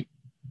about light.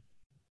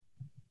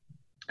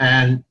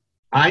 And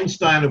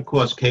Einstein, of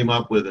course, came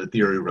up with a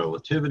theory of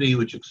relativity,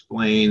 which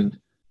explained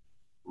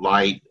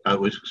light,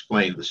 which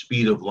explained the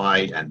speed of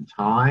light and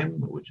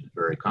time, which is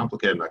very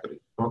complicated. I'm not going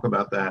to talk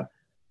about that.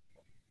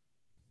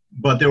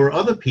 But there were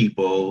other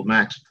people,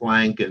 Max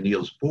Planck and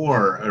Niels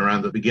Bohr,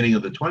 around the beginning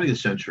of the 20th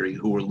century,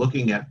 who were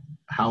looking at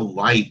how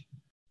light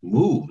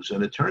moves.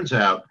 And it turns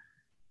out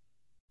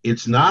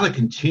it's not a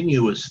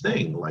continuous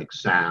thing like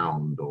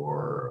sound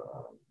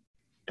or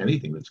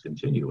anything that's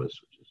continuous,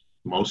 which is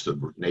most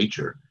of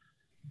nature.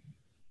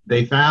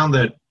 They found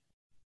that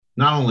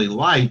not only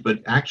light, but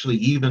actually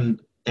even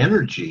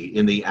energy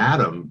in the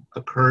atom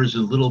occurs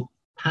in little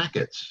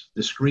packets,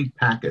 discrete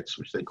packets,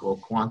 which they call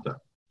quanta.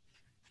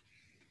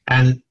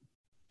 And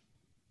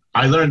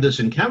I learned this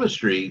in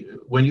chemistry.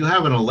 When you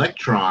have an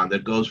electron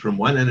that goes from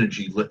one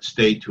energy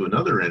state to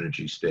another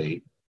energy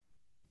state,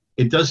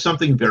 it does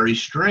something very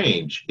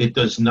strange. It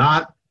does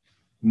not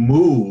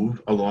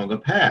move along a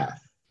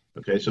path.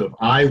 Okay, so if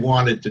I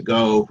wanted to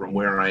go from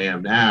where I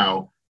am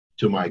now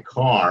to my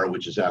car,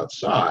 which is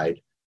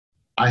outside,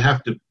 I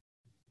have to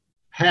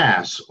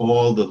pass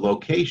all the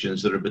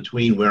locations that are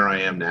between where I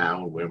am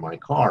now and where my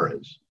car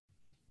is.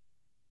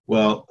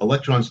 Well,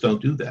 electrons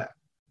don't do that.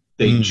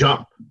 They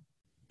jump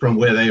from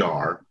where they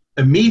are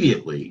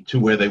immediately to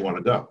where they want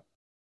to go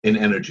in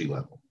energy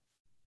level.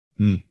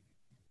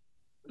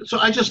 So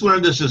I just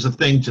learned this as a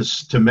thing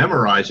to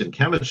memorize in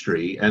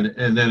chemistry, and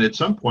then at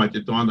some point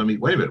it dawned on me,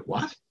 wait a minute,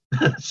 what?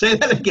 Say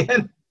that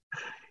again.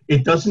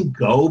 It doesn't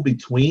go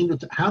between,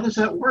 how does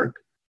that work?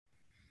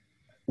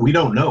 We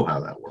don't know how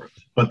that works,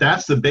 but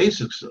that's the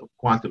basics of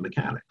quantum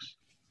mechanics,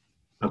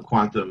 of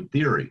quantum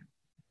theory.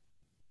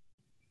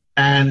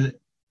 And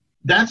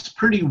that's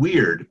pretty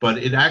weird, but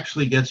it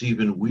actually gets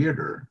even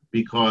weirder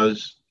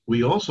because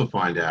we also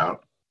find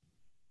out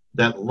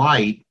that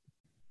light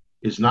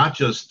is not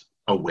just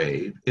a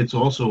wave, it's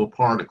also a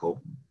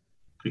particle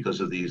because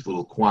of these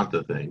little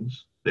quanta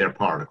things. They're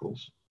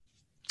particles.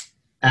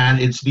 And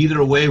it's neither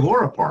a wave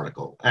or a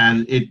particle.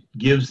 And it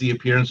gives the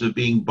appearance of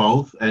being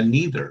both and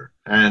neither.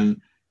 And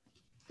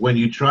when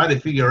you try to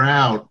figure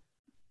out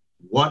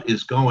what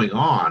is going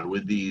on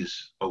with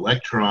these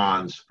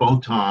electrons,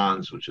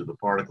 photons, which are the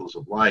particles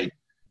of light,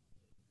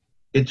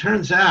 it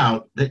turns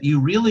out that you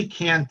really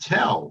can't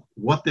tell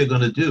what they're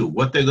going to do.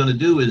 What they're going to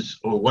do is,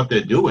 or what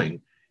they're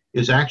doing,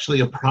 is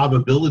actually a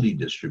probability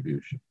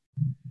distribution.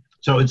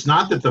 So it's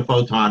not that the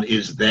photon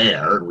is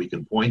there and we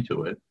can point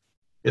to it.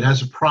 It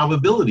has a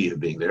probability of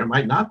being there. It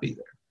might not be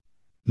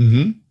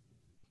there.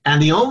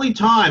 And the only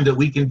time that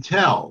we can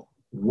tell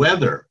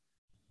whether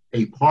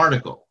a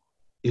particle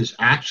is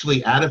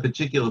actually at a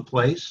particular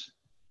place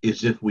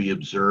is if we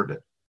observe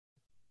it.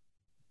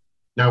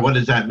 Now, what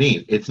does that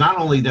mean? It's not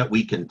only that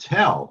we can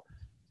tell,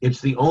 it's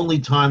the only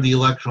time the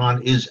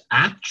electron is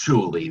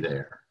actually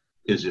there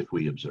is if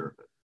we observe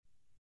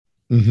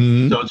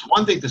it. So it's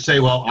one thing to say,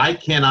 well, I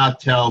cannot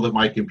tell that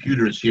my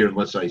computer is here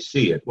unless I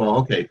see it. Well,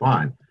 okay,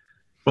 fine.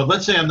 But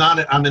let's say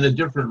I'm in a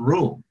different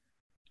room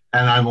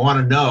and I want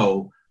to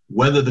know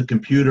whether the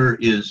computer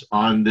is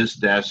on this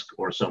desk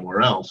or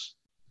somewhere else.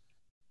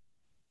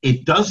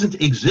 It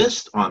doesn't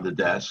exist on the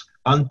desk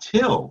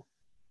until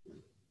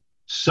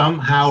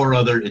somehow or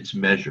other it's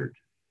measured.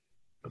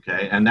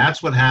 Okay, and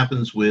that's what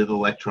happens with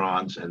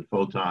electrons and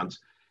photons.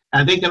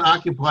 And they can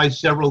occupy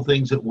several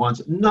things at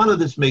once. None of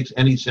this makes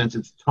any sense.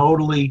 It's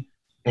totally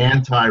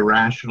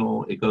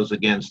anti-rational. It goes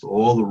against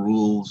all the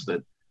rules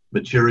that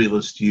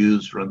materialists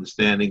use for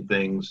understanding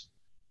things.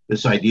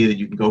 This idea that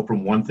you can go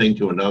from one thing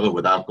to another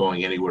without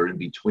going anywhere in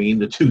between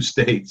the two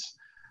states.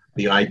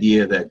 The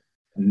idea that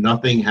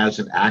nothing has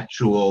an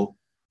actual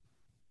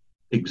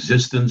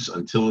existence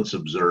until it's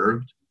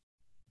observed.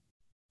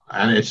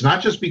 And it's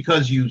not just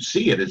because you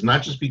see it. It's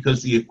not just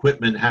because the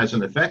equipment has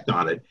an effect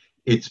on it.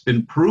 It's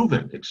been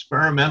proven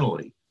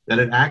experimentally that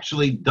it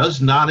actually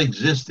does not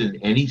exist in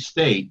any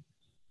state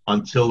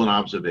until an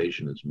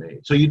observation is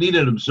made. So you need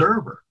an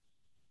observer.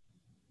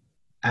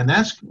 And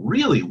that's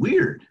really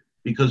weird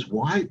because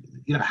why,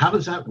 how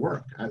does that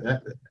work?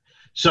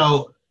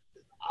 So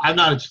I'm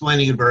not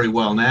explaining it very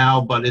well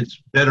now, but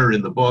it's better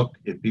in the book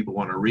if people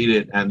want to read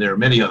it. And there are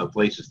many other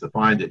places to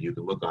find it. You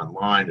can look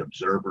online,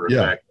 observer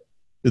effect.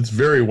 It's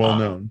very well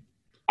known.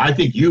 I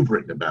think you've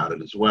written about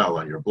it as well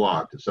on your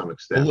blog to some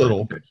extent. A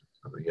little.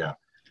 Yeah.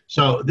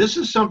 So this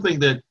is something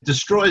that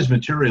destroys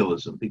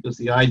materialism because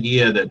the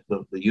idea that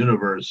the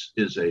universe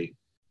is a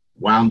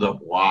wound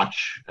up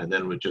watch and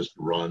then it just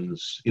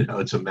runs,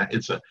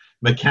 it's a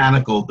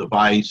mechanical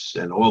device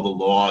and all the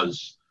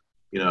laws,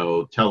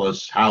 tell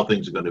us how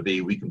things are going to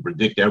be. We can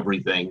predict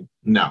everything.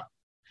 No.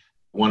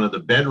 One of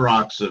the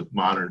bedrocks of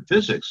modern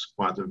physics,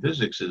 quantum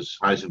physics, is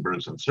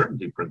Heisenberg's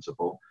uncertainty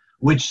principle,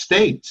 which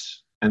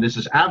states, and this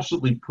is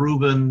absolutely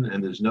proven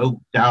and there's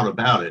no doubt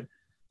about it,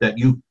 that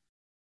you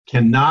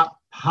cannot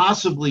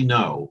possibly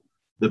know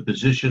the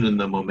position and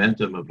the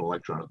momentum of an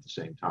electron at the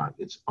same time.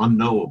 It's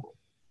unknowable.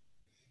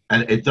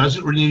 And it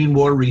doesn't really need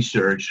more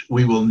research.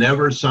 We will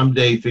never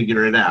someday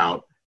figure it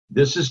out.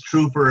 This is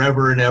true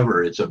forever and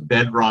ever. It's a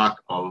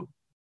bedrock of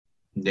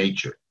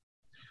nature.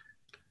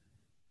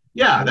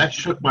 Yeah, that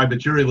shook my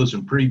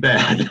materialism pretty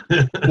bad.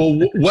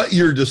 Well, what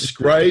you're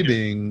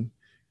describing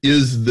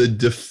is the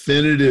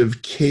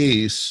definitive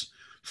case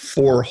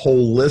for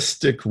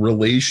holistic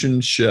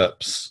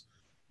relationships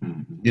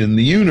in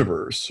the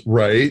universe,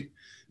 right?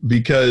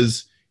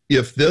 Because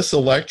if this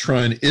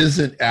electron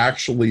isn't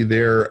actually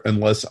there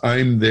unless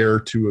I'm there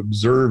to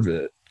observe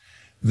it,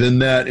 then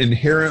that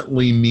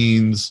inherently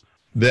means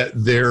that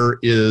there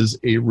is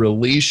a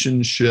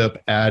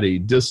relationship at a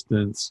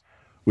distance,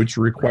 which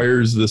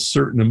requires this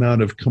certain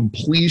amount of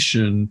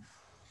completion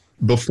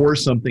before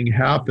something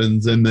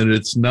happens, and that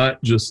it's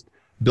not just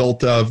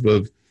built up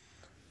of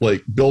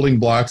like building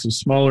blocks of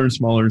smaller and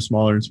smaller and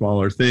smaller and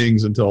smaller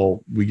things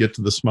until we get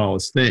to the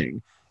smallest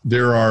thing.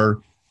 There are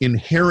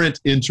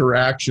inherent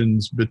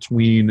interactions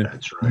between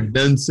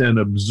events and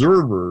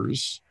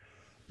observers,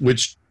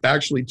 which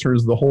actually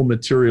turns the whole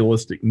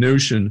materialistic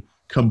notion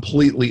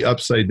completely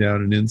upside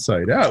down and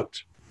inside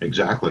out.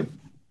 Exactly.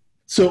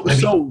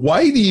 So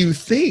why do you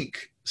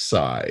think,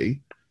 Cy,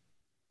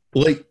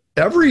 like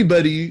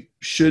everybody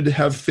should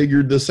have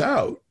figured this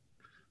out?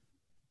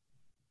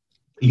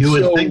 You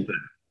would think that.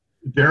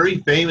 Very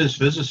famous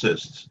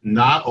physicists,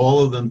 not all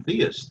of them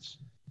theists,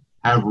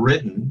 have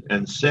written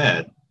and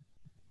said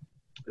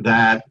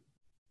that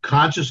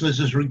consciousness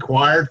is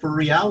required for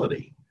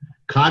reality.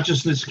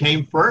 Consciousness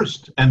came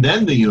first and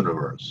then the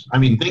universe. I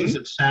mean, things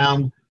that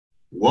sound,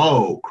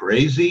 whoa,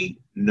 crazy?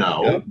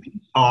 No. Yep.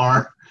 These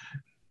are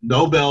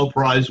Nobel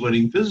Prize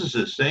winning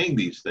physicists saying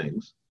these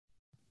things.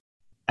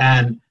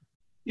 And,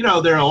 you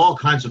know, there are all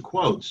kinds of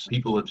quotes.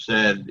 People have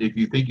said, if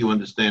you think you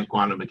understand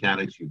quantum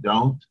mechanics, you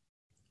don't.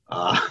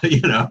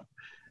 You know,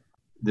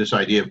 this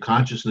idea of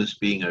consciousness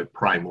being a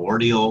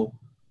primordial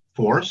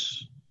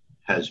force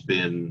has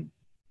been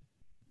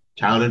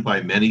touted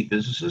by many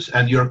physicists.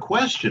 And your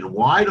question,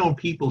 why don't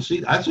people see?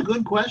 That's a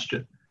good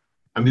question.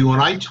 I mean, when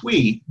I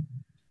tweet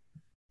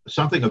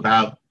something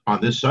about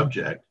on this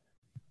subject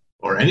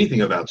or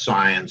anything about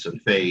science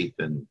and faith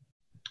and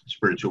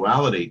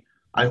spirituality,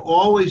 I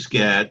always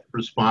get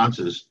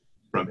responses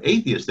from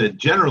atheists that are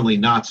generally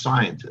not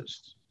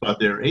scientists, but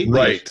they're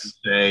atheists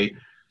who say,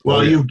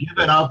 well, you've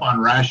given up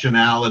on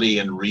rationality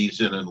and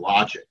reason and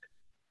logic.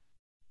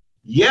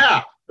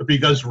 Yeah,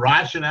 because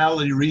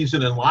rationality,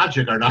 reason, and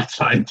logic are not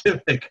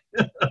scientific.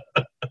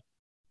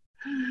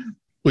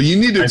 Well, you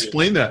need to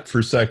explain that for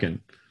a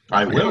second.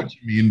 I will. I know what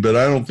you mean, but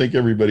I don't think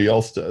everybody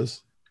else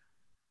does.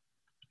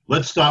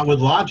 Let's start with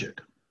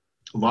logic.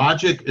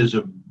 Logic is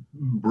a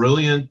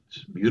brilliant,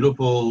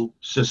 beautiful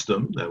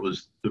system that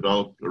was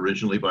developed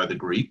originally by the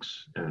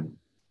Greeks and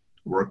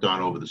worked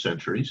on over the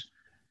centuries.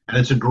 And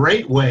it's a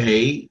great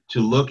way to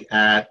look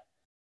at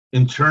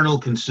internal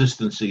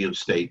consistency of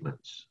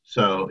statements.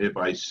 So if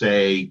I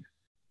say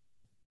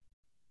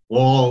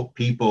all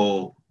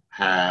people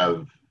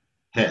have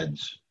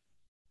heads,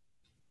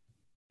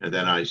 and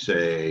then I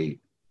say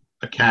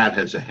a cat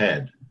has a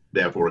head,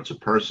 therefore it's a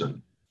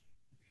person,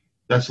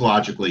 that's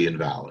logically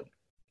invalid.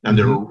 And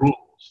there are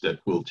rules that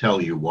will tell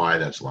you why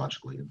that's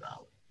logically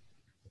invalid.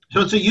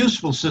 So it's a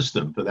useful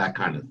system for that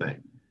kind of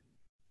thing.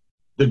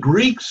 The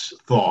Greeks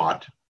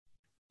thought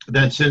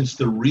that since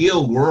the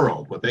real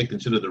world, what they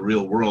consider the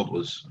real world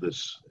was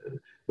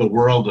the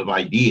world of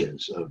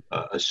ideas, of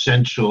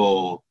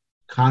essential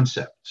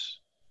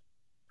concepts,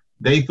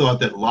 they thought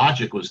that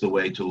logic was the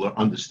way to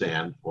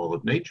understand all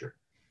of nature.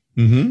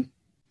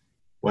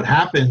 What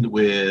happened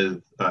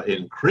with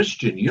in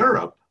Christian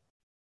Europe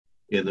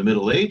in the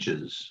Middle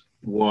Ages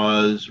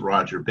was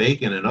Roger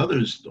Bacon and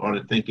others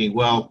started thinking,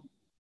 well,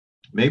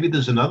 maybe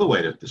there's another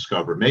way to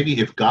discover. Maybe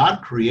if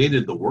God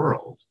created the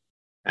world,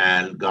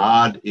 and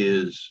God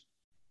is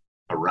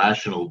a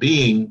rational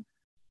being,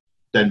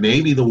 then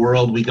maybe the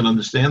world, we can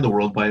understand the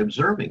world by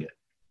observing it.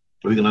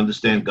 We can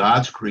understand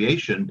God's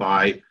creation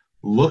by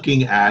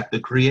looking at the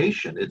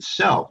creation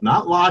itself,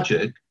 not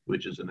logic,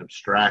 which is an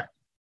abstract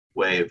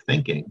way of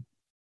thinking,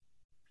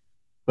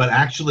 but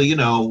actually, you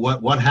know,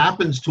 what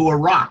happens to a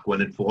rock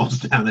when it falls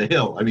down a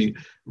hill? I mean,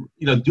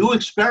 you know, do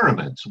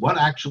experiments. What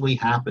actually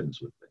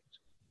happens with things?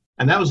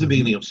 And that was the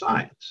beginning of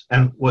science.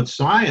 And what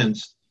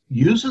science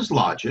uses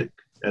logic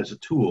as a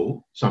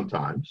tool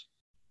sometimes,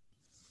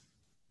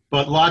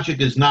 but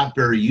logic is not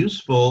very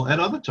useful at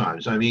other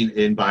times. I mean,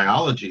 in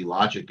biology,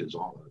 logic is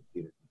all,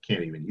 you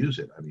can't even use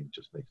it. I mean, it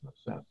just makes no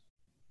sense.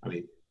 I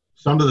mean,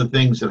 some of the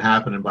things that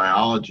happen in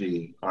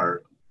biology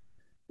are,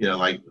 you know,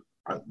 like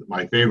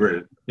my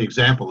favorite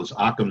example is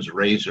Occam's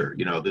razor.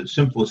 You know, the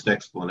simplest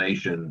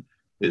explanation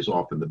is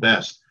often the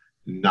best.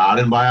 Not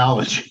in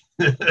biology.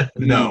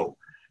 No,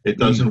 it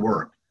doesn't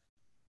work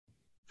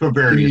for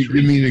various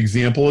reasons. Give me an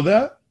example of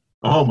that?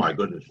 Oh my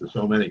goodness, there's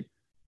so many.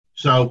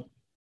 So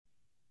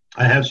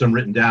I have some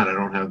written down. I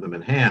don't have them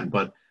in hand,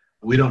 but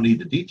we don't need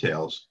the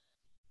details.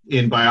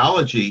 In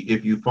biology,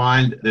 if you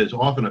find there's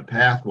often a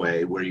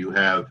pathway where you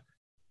have,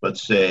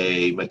 let's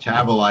say,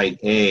 metabolite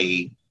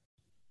A,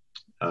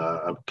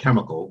 a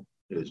chemical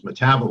is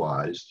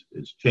metabolized,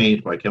 is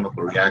changed by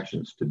chemical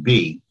reactions to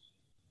B,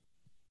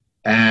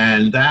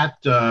 and that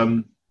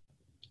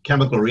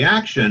chemical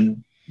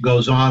reaction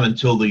goes on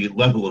until the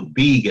level of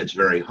B gets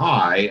very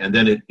high, and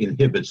then it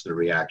inhibits the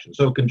reaction.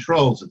 So it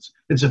controls,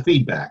 it's a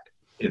feedback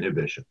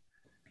inhibition.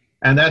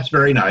 And that's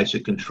very nice.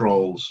 It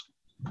controls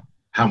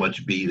how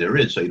much B there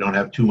is. So you don't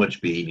have too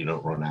much B and you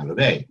don't run out of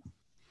A.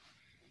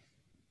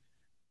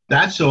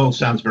 That all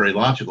sounds very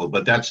logical,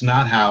 but that's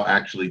not how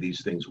actually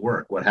these things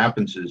work. What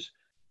happens is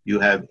you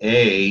have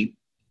A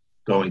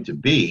going to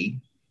B,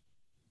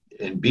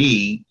 and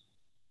B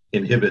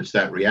inhibits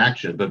that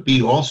reaction, but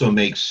B also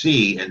makes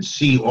C, and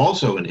C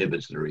also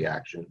inhibits the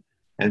reaction,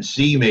 and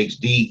C makes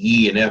D,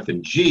 E, and F,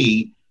 and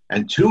G,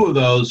 and two of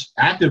those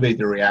activate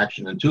the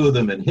reaction, and two of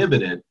them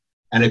inhibit it,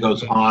 and it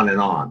goes on and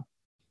on.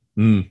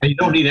 And you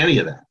don't need any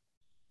of that.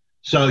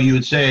 So you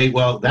would say,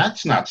 well,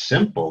 that's not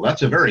simple.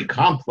 That's a very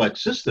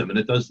complex system, and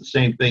it does the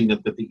same thing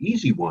that the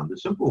easy one, the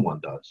simple one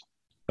does.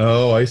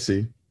 Oh, I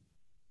see.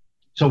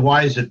 So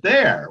why is it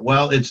there?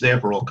 Well, it's there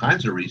for all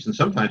kinds of reasons.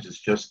 Sometimes it's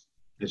just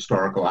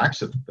historical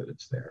accident that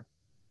it's there.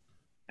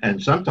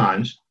 And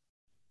sometimes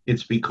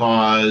it's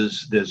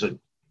because there's a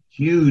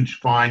huge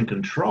fine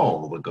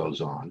control that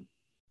goes on,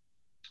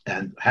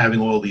 and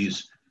having all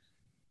these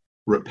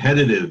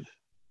repetitive,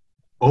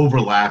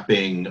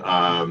 overlapping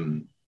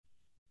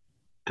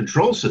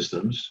control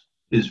systems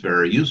is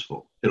very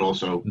useful. It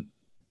also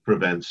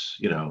prevents,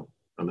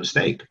 a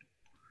mistake.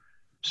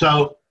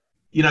 So,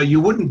 you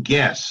wouldn't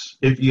guess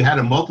if you had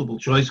a multiple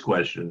choice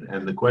question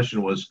and the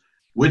question was,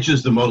 which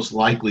is the most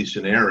likely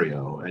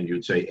scenario? And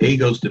you'd say A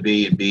goes to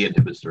B and B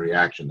inhibits the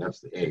reaction. That's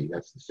the A.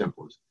 That's the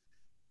simplest.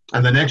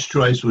 And the next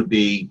choice would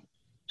be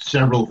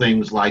several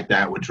things like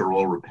that, which are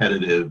all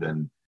repetitive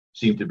and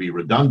seem to be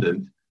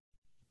redundant.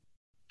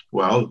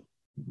 Well,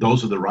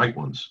 those are the right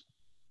ones.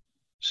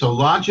 So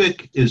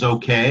logic is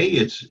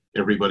okay.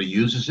 Everybody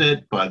uses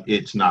it, but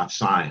it's not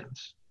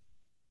science.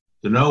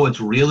 To know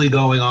what's really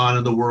going on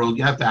in the world,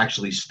 you have to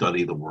actually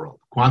study the world.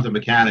 Quantum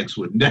mechanics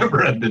would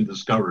never have been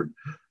discovered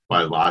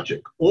by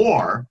logic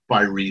or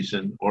by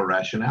reason or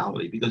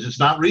rationality, because it's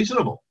not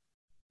reasonable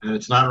and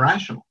it's not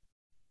rational.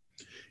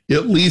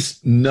 At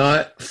least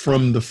not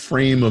from the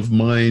frame of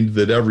mind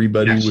that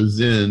everybody was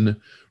in,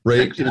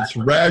 right? Exactly. It's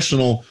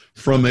rational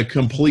from a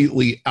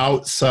completely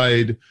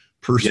outside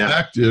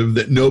perspective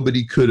that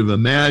nobody could have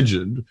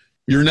imagined.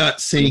 You're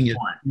not saying it's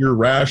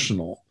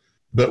irrational,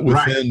 but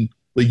within,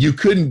 like, you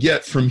couldn't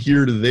get from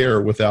here to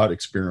there without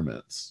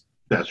experiments.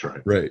 That's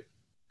right. Right.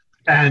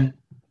 And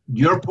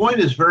your point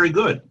is very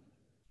good,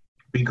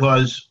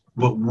 because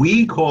what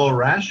we call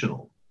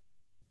rational,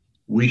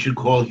 we should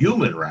call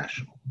human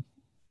rational.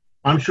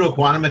 I'm sure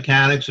quantum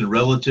mechanics and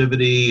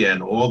relativity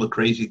and all the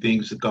crazy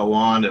things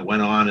that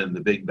went on in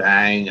the Big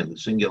Bang and the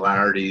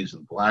singularities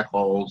and black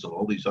holes and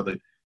all these other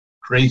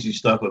crazy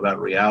stuff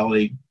about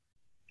reality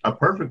are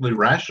perfectly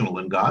rational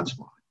in God's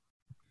mind.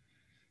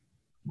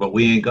 But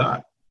we ain't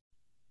God.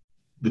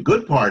 The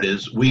good part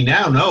is we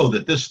now know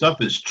that this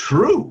stuff is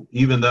true,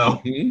 even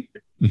though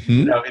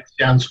it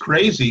sounds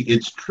crazy.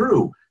 It's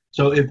true.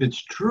 So if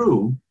it's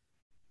true,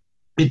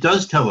 it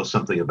does tell us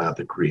something about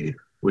the Creator,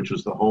 which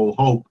was the whole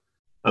hope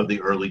of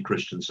the early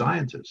Christian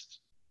scientists.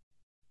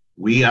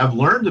 We have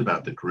learned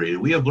about the Creator.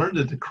 We have learned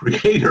that the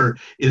Creator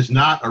is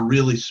not a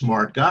really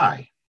smart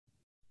guy.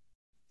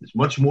 It's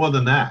much more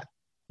than that,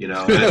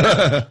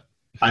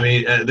 I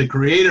mean, the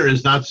Creator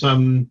is not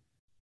some,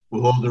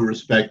 with all due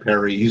respect,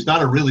 Perry, he's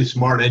not a really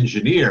smart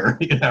engineer.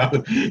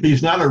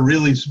 He's not a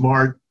really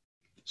smart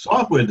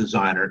software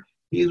designer.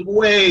 He's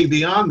way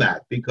beyond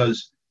that,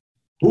 because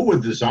who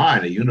would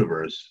design a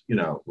universe,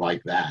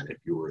 like that if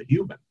you were a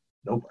human?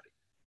 Nobody.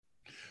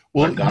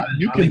 Well,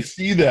 you can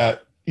see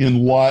that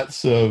in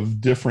lots of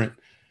different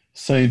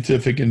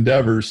scientific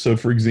endeavors. So,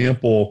 for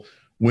example,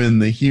 when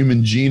the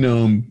human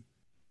genome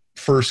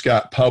first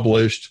got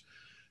published,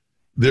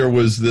 there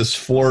was this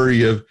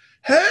flurry of,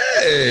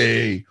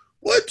 hey,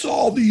 what's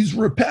all these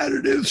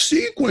repetitive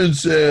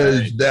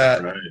sequences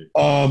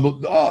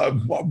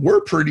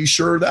we're pretty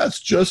sure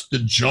that's just the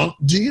junk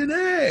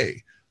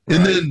DNA.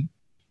 And then,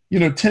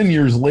 10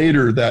 years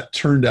later, that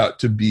turned out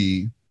to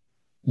be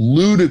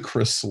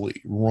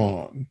ludicrously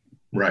wrong,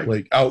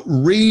 like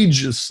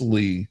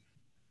outrageously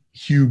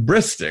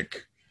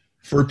hubristic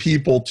for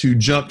people to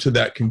jump to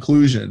that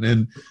conclusion.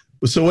 And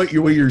so what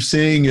you're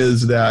saying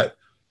is that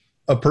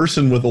a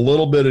person with a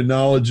little bit of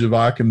knowledge of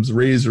Occam's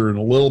razor and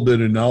a little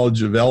bit of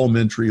knowledge of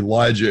elementary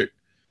logic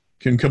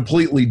can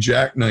completely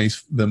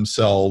jackknife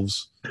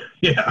themselves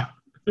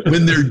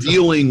when they're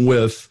dealing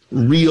with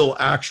real,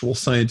 actual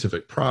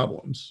scientific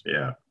problems.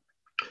 Yeah.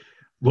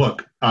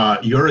 Look,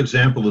 your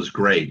example is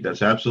great.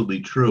 That's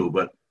absolutely true.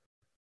 But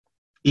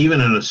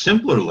even on a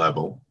simpler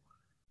level,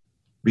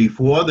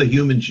 before the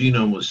human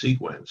genome was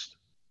sequenced,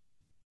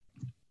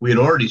 we had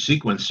already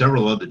sequenced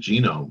several other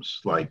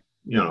genomes, like,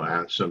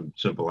 some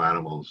simple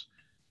animals.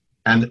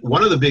 And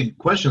one of the big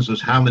questions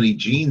was, how many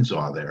genes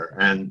are there?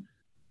 And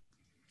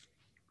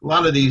a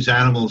lot of these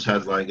animals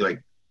had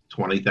like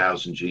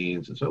 20,000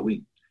 genes. And so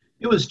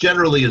it was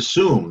generally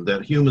assumed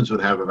that humans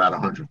would have about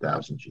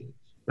 100,000 genes.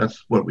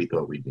 That's what we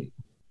thought we'd need.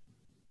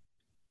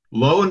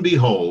 Lo and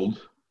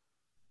behold,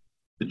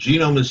 the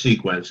genome is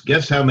sequenced.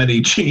 Guess how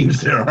many genes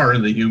there are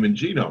in the human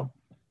genome?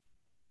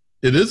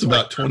 It is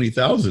about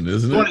 20,000,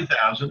 isn't it?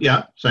 20,000,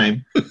 yeah,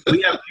 same.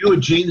 We have fewer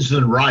genes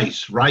than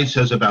rice. Rice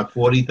has about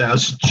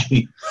 40,000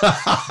 genes.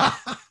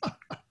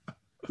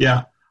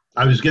 Yeah.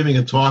 I was giving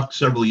a talk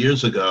several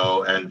years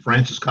ago, and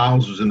Francis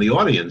Collins was in the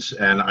audience,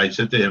 and I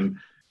said to him,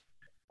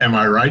 "Am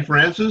I right,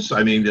 Francis?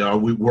 I mean,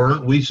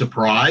 weren't we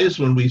surprised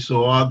when we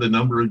saw the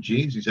number of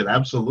genes?" He said,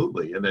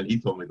 "Absolutely." And then he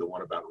told me the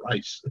one about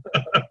rice.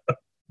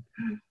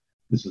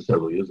 This is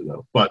several years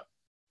ago. But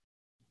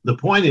the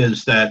point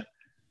is that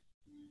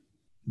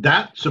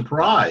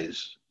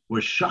surprise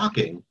was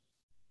shocking,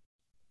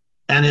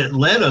 and it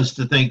led us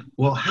to think,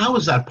 well, how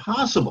is that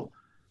possible?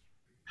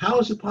 How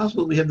is it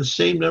possible we have the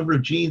same number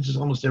of genes as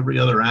almost every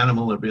other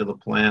animal, every other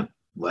plant,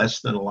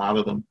 less than a lot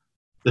of them?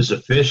 There's a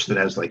fish that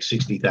has like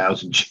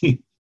 60,000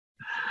 genes.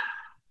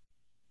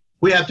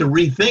 We have to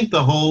rethink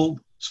the whole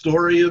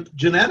story of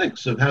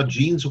genetics, of how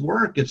genes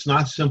work. It's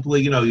not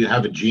simply, you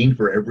have a gene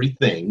for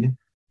everything,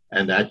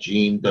 and that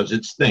gene does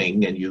its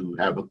thing, and you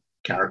have a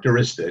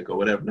characteristic or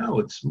whatever. No,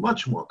 it's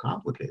much more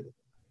complicated.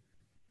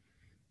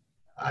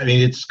 I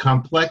mean, it's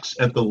complex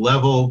at the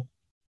level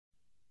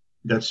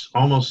that's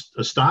almost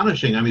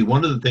astonishing. I mean,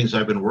 one of the things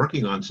I've been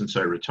working on since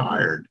I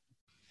retired,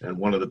 and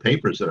one of the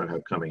papers that I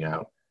have coming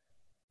out,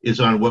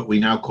 is on what we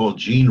now call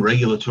gene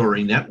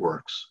regulatory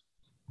networks.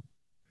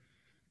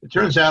 It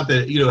turns out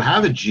that you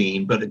have a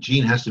gene, but a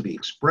gene has to be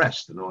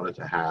expressed in order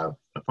to have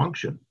a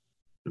function,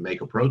 to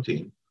make a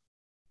protein.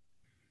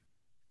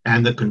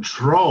 And the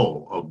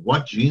control of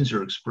what genes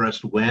are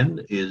expressed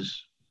when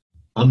is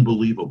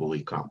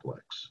unbelievably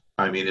complex.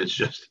 I mean,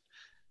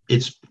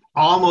 it's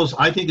almost,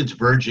 I think it's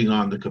verging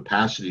on the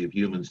capacity of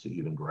humans to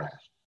even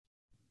grasp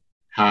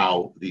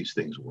how these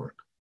things work.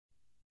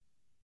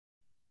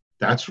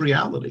 That's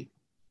reality.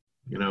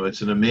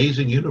 It's an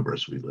amazing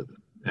universe we live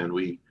in, and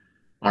we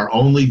are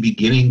only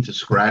beginning to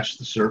scratch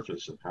the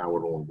surface of how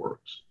it all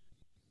works.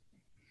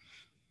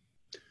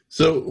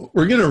 So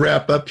we're going to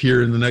wrap up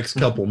here in the next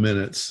couple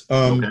minutes.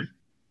 Okay.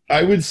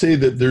 I would say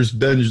that there's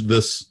been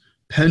this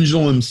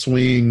pendulum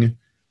swing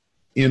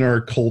in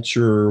our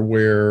culture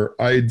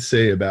where I'd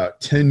say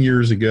about 10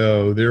 years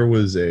ago, there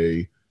was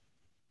a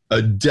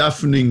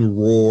deafening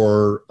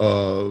roar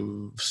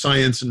of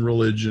science and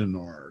religion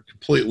are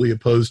completely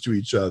opposed to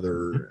each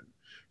other. And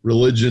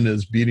religion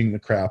is beating the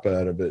crap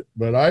out of it.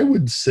 But I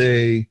would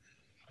say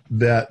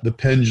that the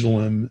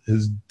pendulum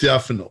has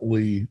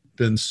definitely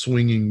been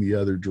swinging the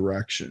other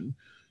direction.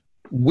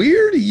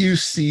 Where do you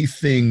see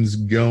things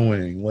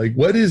going? Like,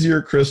 what is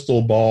your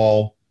crystal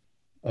ball?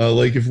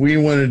 Like, if we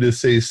wanted to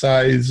say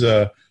size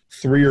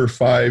 3 or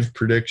 5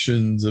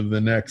 predictions of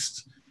the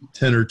next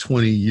 10 or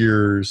 20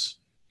 years,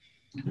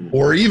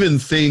 or even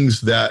things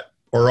that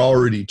are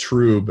already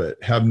true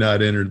but have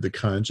not entered the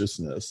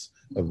consciousness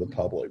of the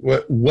public,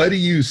 what do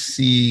you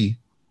see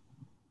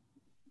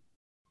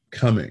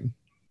coming?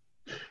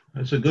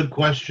 That's a good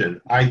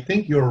question. I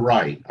think you're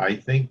right. I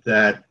think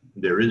that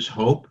there is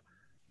hope.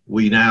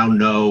 We now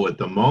know at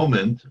the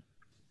moment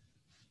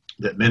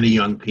that many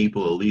young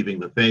people are leaving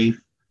the faith.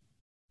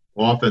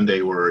 Often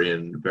they were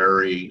in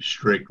very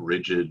strict,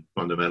 rigid,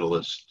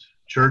 fundamentalist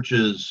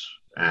churches,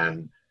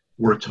 and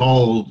were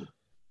told,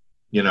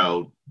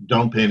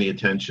 don't pay any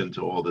attention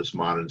to all this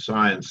modern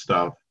science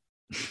stuff,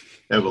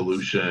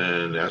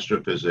 evolution,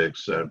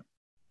 astrophysics,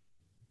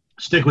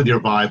 stick with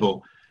your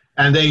Bible.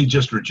 And they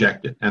just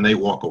reject it, and they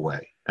walk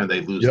away, and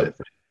they lose their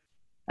faith.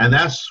 And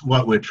that's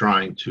what we're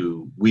trying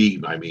to,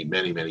 I mean,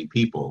 many, many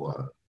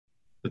people,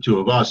 the two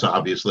of us,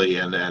 obviously,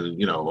 and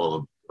all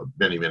of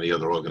many, many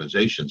other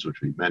organizations,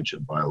 which we've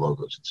mentioned,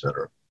 BioLogos, et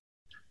cetera,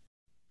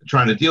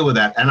 trying to deal with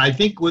that. And I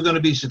think we're going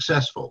to be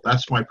successful.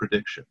 That's my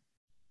prediction.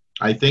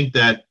 I think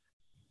that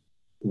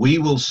we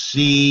will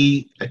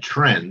see a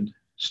trend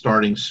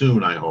starting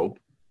soon,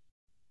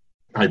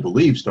 I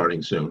believe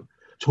starting soon,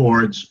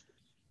 towards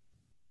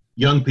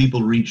young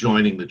people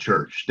rejoining the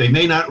church. They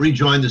may not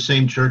rejoin the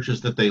same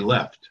churches that they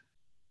left.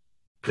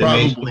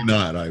 Probably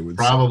not, I would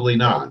say. Probably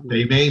not.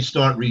 They may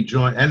start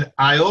rejoining. And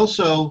I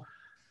also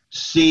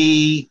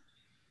see,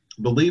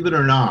 believe it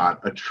or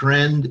not, a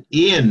trend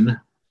in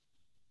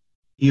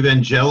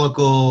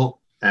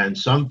evangelical and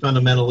some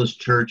fundamentalist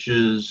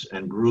churches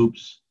and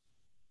groups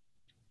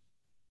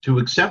to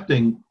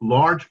accepting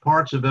large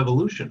parts of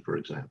evolution, for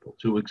example,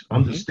 to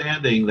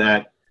understanding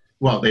that,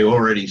 well, they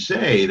already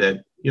say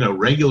that,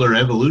 regular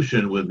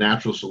evolution with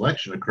natural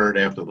selection occurred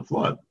after the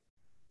flood.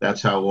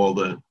 That's how all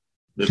the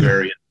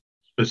various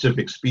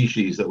specific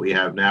species that we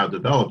have now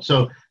developed.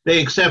 So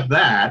they accept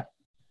that.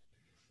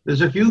 There's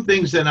a few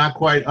things they're not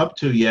quite up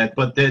to yet,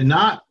 but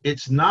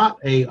it's not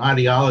a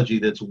ideology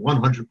that's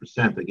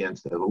 100%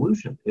 against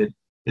evolution.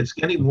 It's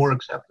getting more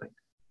accepting.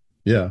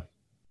 Yeah.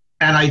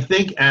 And I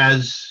think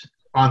as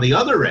on the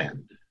other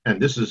end,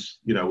 and this is,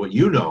 what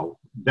you know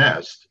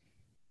best,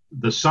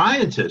 the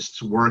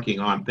scientists working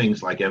on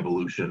things like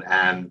evolution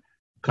and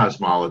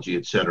cosmology,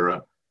 et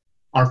cetera,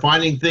 are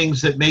finding things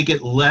that make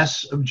it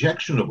less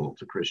objectionable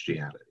to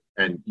Christianity.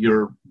 And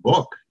your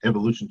book,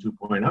 Evolution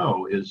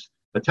 2.0, is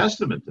a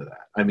testament to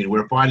that. I mean,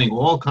 we're finding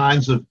all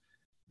kinds of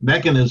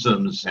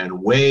mechanisms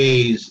and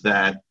ways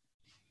that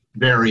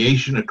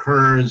variation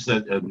occurs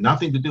that have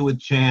nothing to do with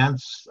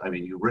chance. I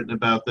mean, you've written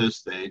about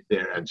this,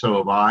 and so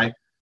have I.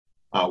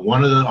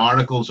 One of the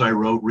articles I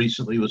wrote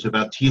recently was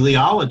about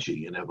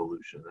teleology in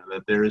evolution, and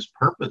that there is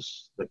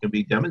purpose that can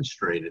be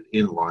demonstrated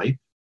in life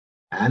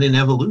and in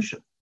evolution.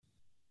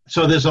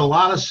 So there's a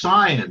lot of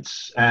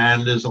science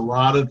and there's a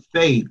lot of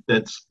faith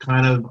that's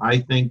kind of, I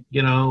think,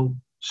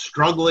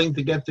 struggling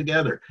to get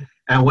together.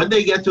 And when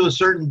they get to a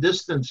certain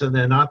distance and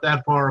they're not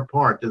that far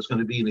apart, there's going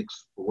to be an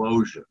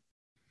explosion.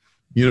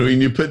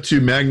 When you put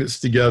two magnets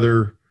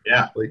together,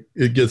 yeah, like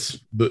it gets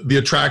the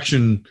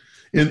attraction.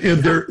 And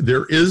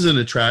there is an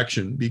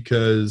attraction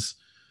because,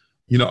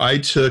 I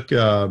took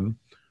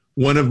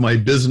one of my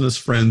business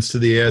friends to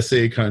the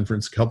ASA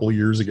conference a couple of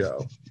years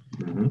ago.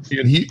 Mm-hmm.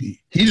 And he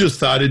just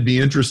thought it'd be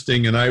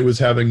interesting. And I was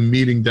having a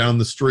meeting down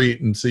the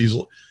street. And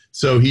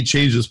so he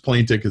changed his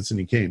plane tickets and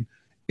he came.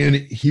 And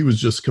he was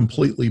just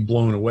completely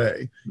blown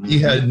away. Mm-hmm. He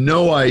had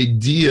no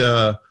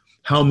idea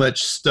how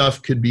much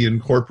stuff could be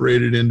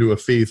incorporated into a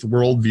faith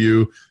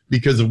worldview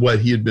because of what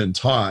he had been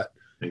taught.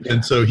 Exactly.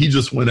 And so he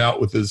just went out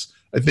with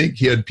I think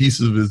he had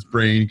pieces of his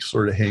brain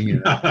sort of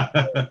hanging out.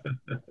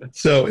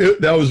 So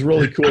that was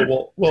really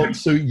cool. Well,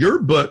 so your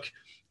book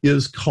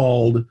is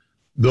called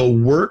The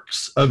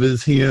Works of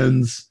His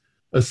Hands,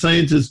 A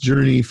Scientist's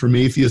Journey from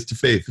Atheist to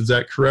Faith. Is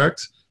that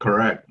correct?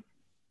 Correct.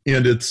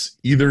 And it's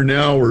either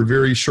now or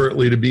very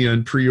shortly to be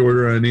on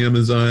pre-order on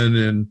Amazon.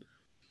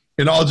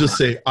 And I'll just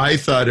say, I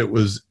thought it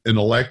was an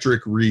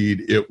electric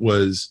read. It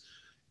was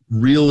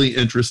really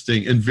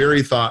interesting and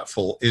very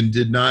thoughtful and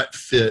did not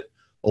fit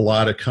a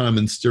lot of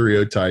common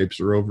stereotypes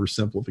or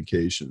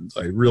oversimplifications.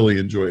 I really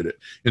enjoyed it.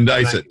 And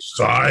I said,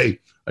 Cy,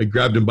 I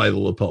grabbed him by the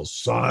lapel.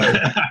 Cy,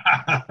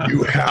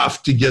 you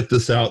have to get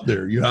this out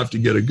there. You have to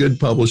get a good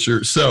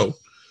publisher. So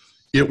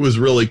it was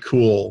really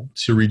cool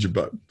to read your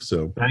book.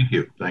 So thank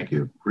you.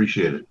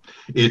 Appreciate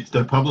it.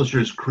 The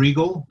publisher is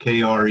Kregel,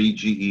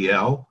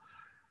 Kregel.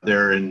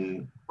 They're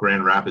in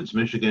Grand Rapids,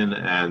 Michigan,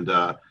 and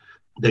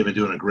they've been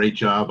doing a great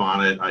job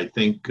on it. I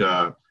think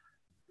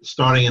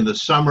starting in the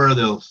summer,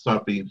 there'll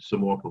start being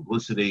some more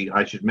publicity.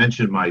 I should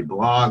mention my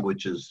blog,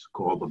 which is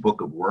called The Book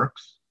of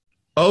Works.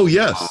 Oh,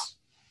 yes.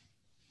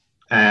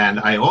 And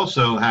I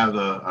also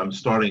I'm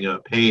starting a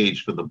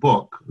page for the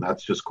book.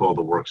 That's just called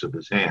The Works of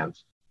His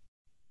Hands.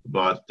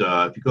 But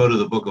if you go to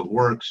the Book of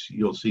Works,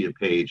 you'll see a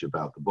page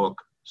about the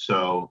book.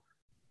 So,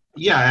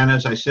 yeah, and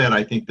as I said,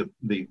 I think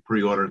the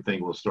pre-order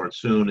thing will start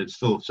soon. It's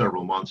still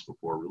several months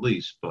before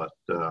release. But,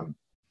 I'm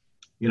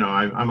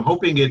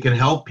hoping it can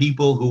help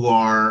people who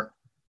are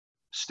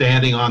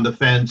standing on the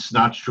fence,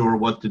 not sure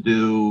what to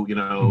do,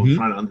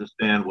 trying to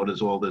understand what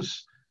is all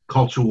this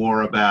culture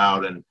war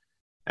about.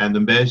 And the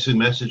basic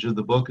message of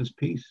the book is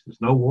peace.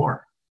 There's no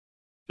war.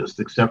 Just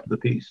accept the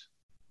peace.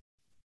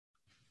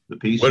 The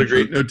peace. What a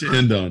great note to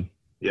end on.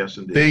 Yes,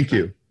 indeed. Thank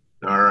you.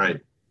 All right.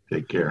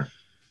 Take care.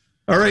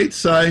 All right,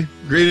 Cy.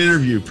 Great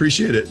interview.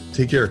 Appreciate it.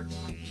 Take care.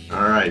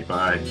 All right.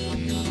 Bye.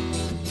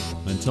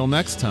 Until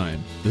next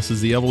time, this is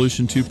the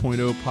Evolution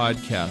 2.0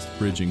 podcast,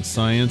 bridging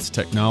science,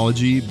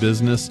 technology,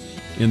 business,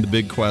 and the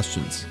big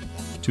questions.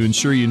 To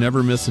ensure you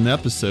never miss an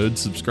episode,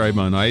 subscribe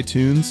on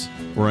iTunes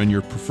or on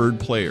your preferred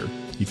player.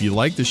 If you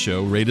like the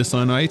show, rate us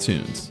on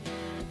iTunes.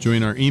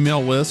 Join our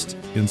email list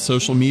and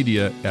social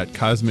media at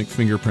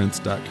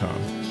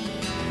cosmicfingerprints.com.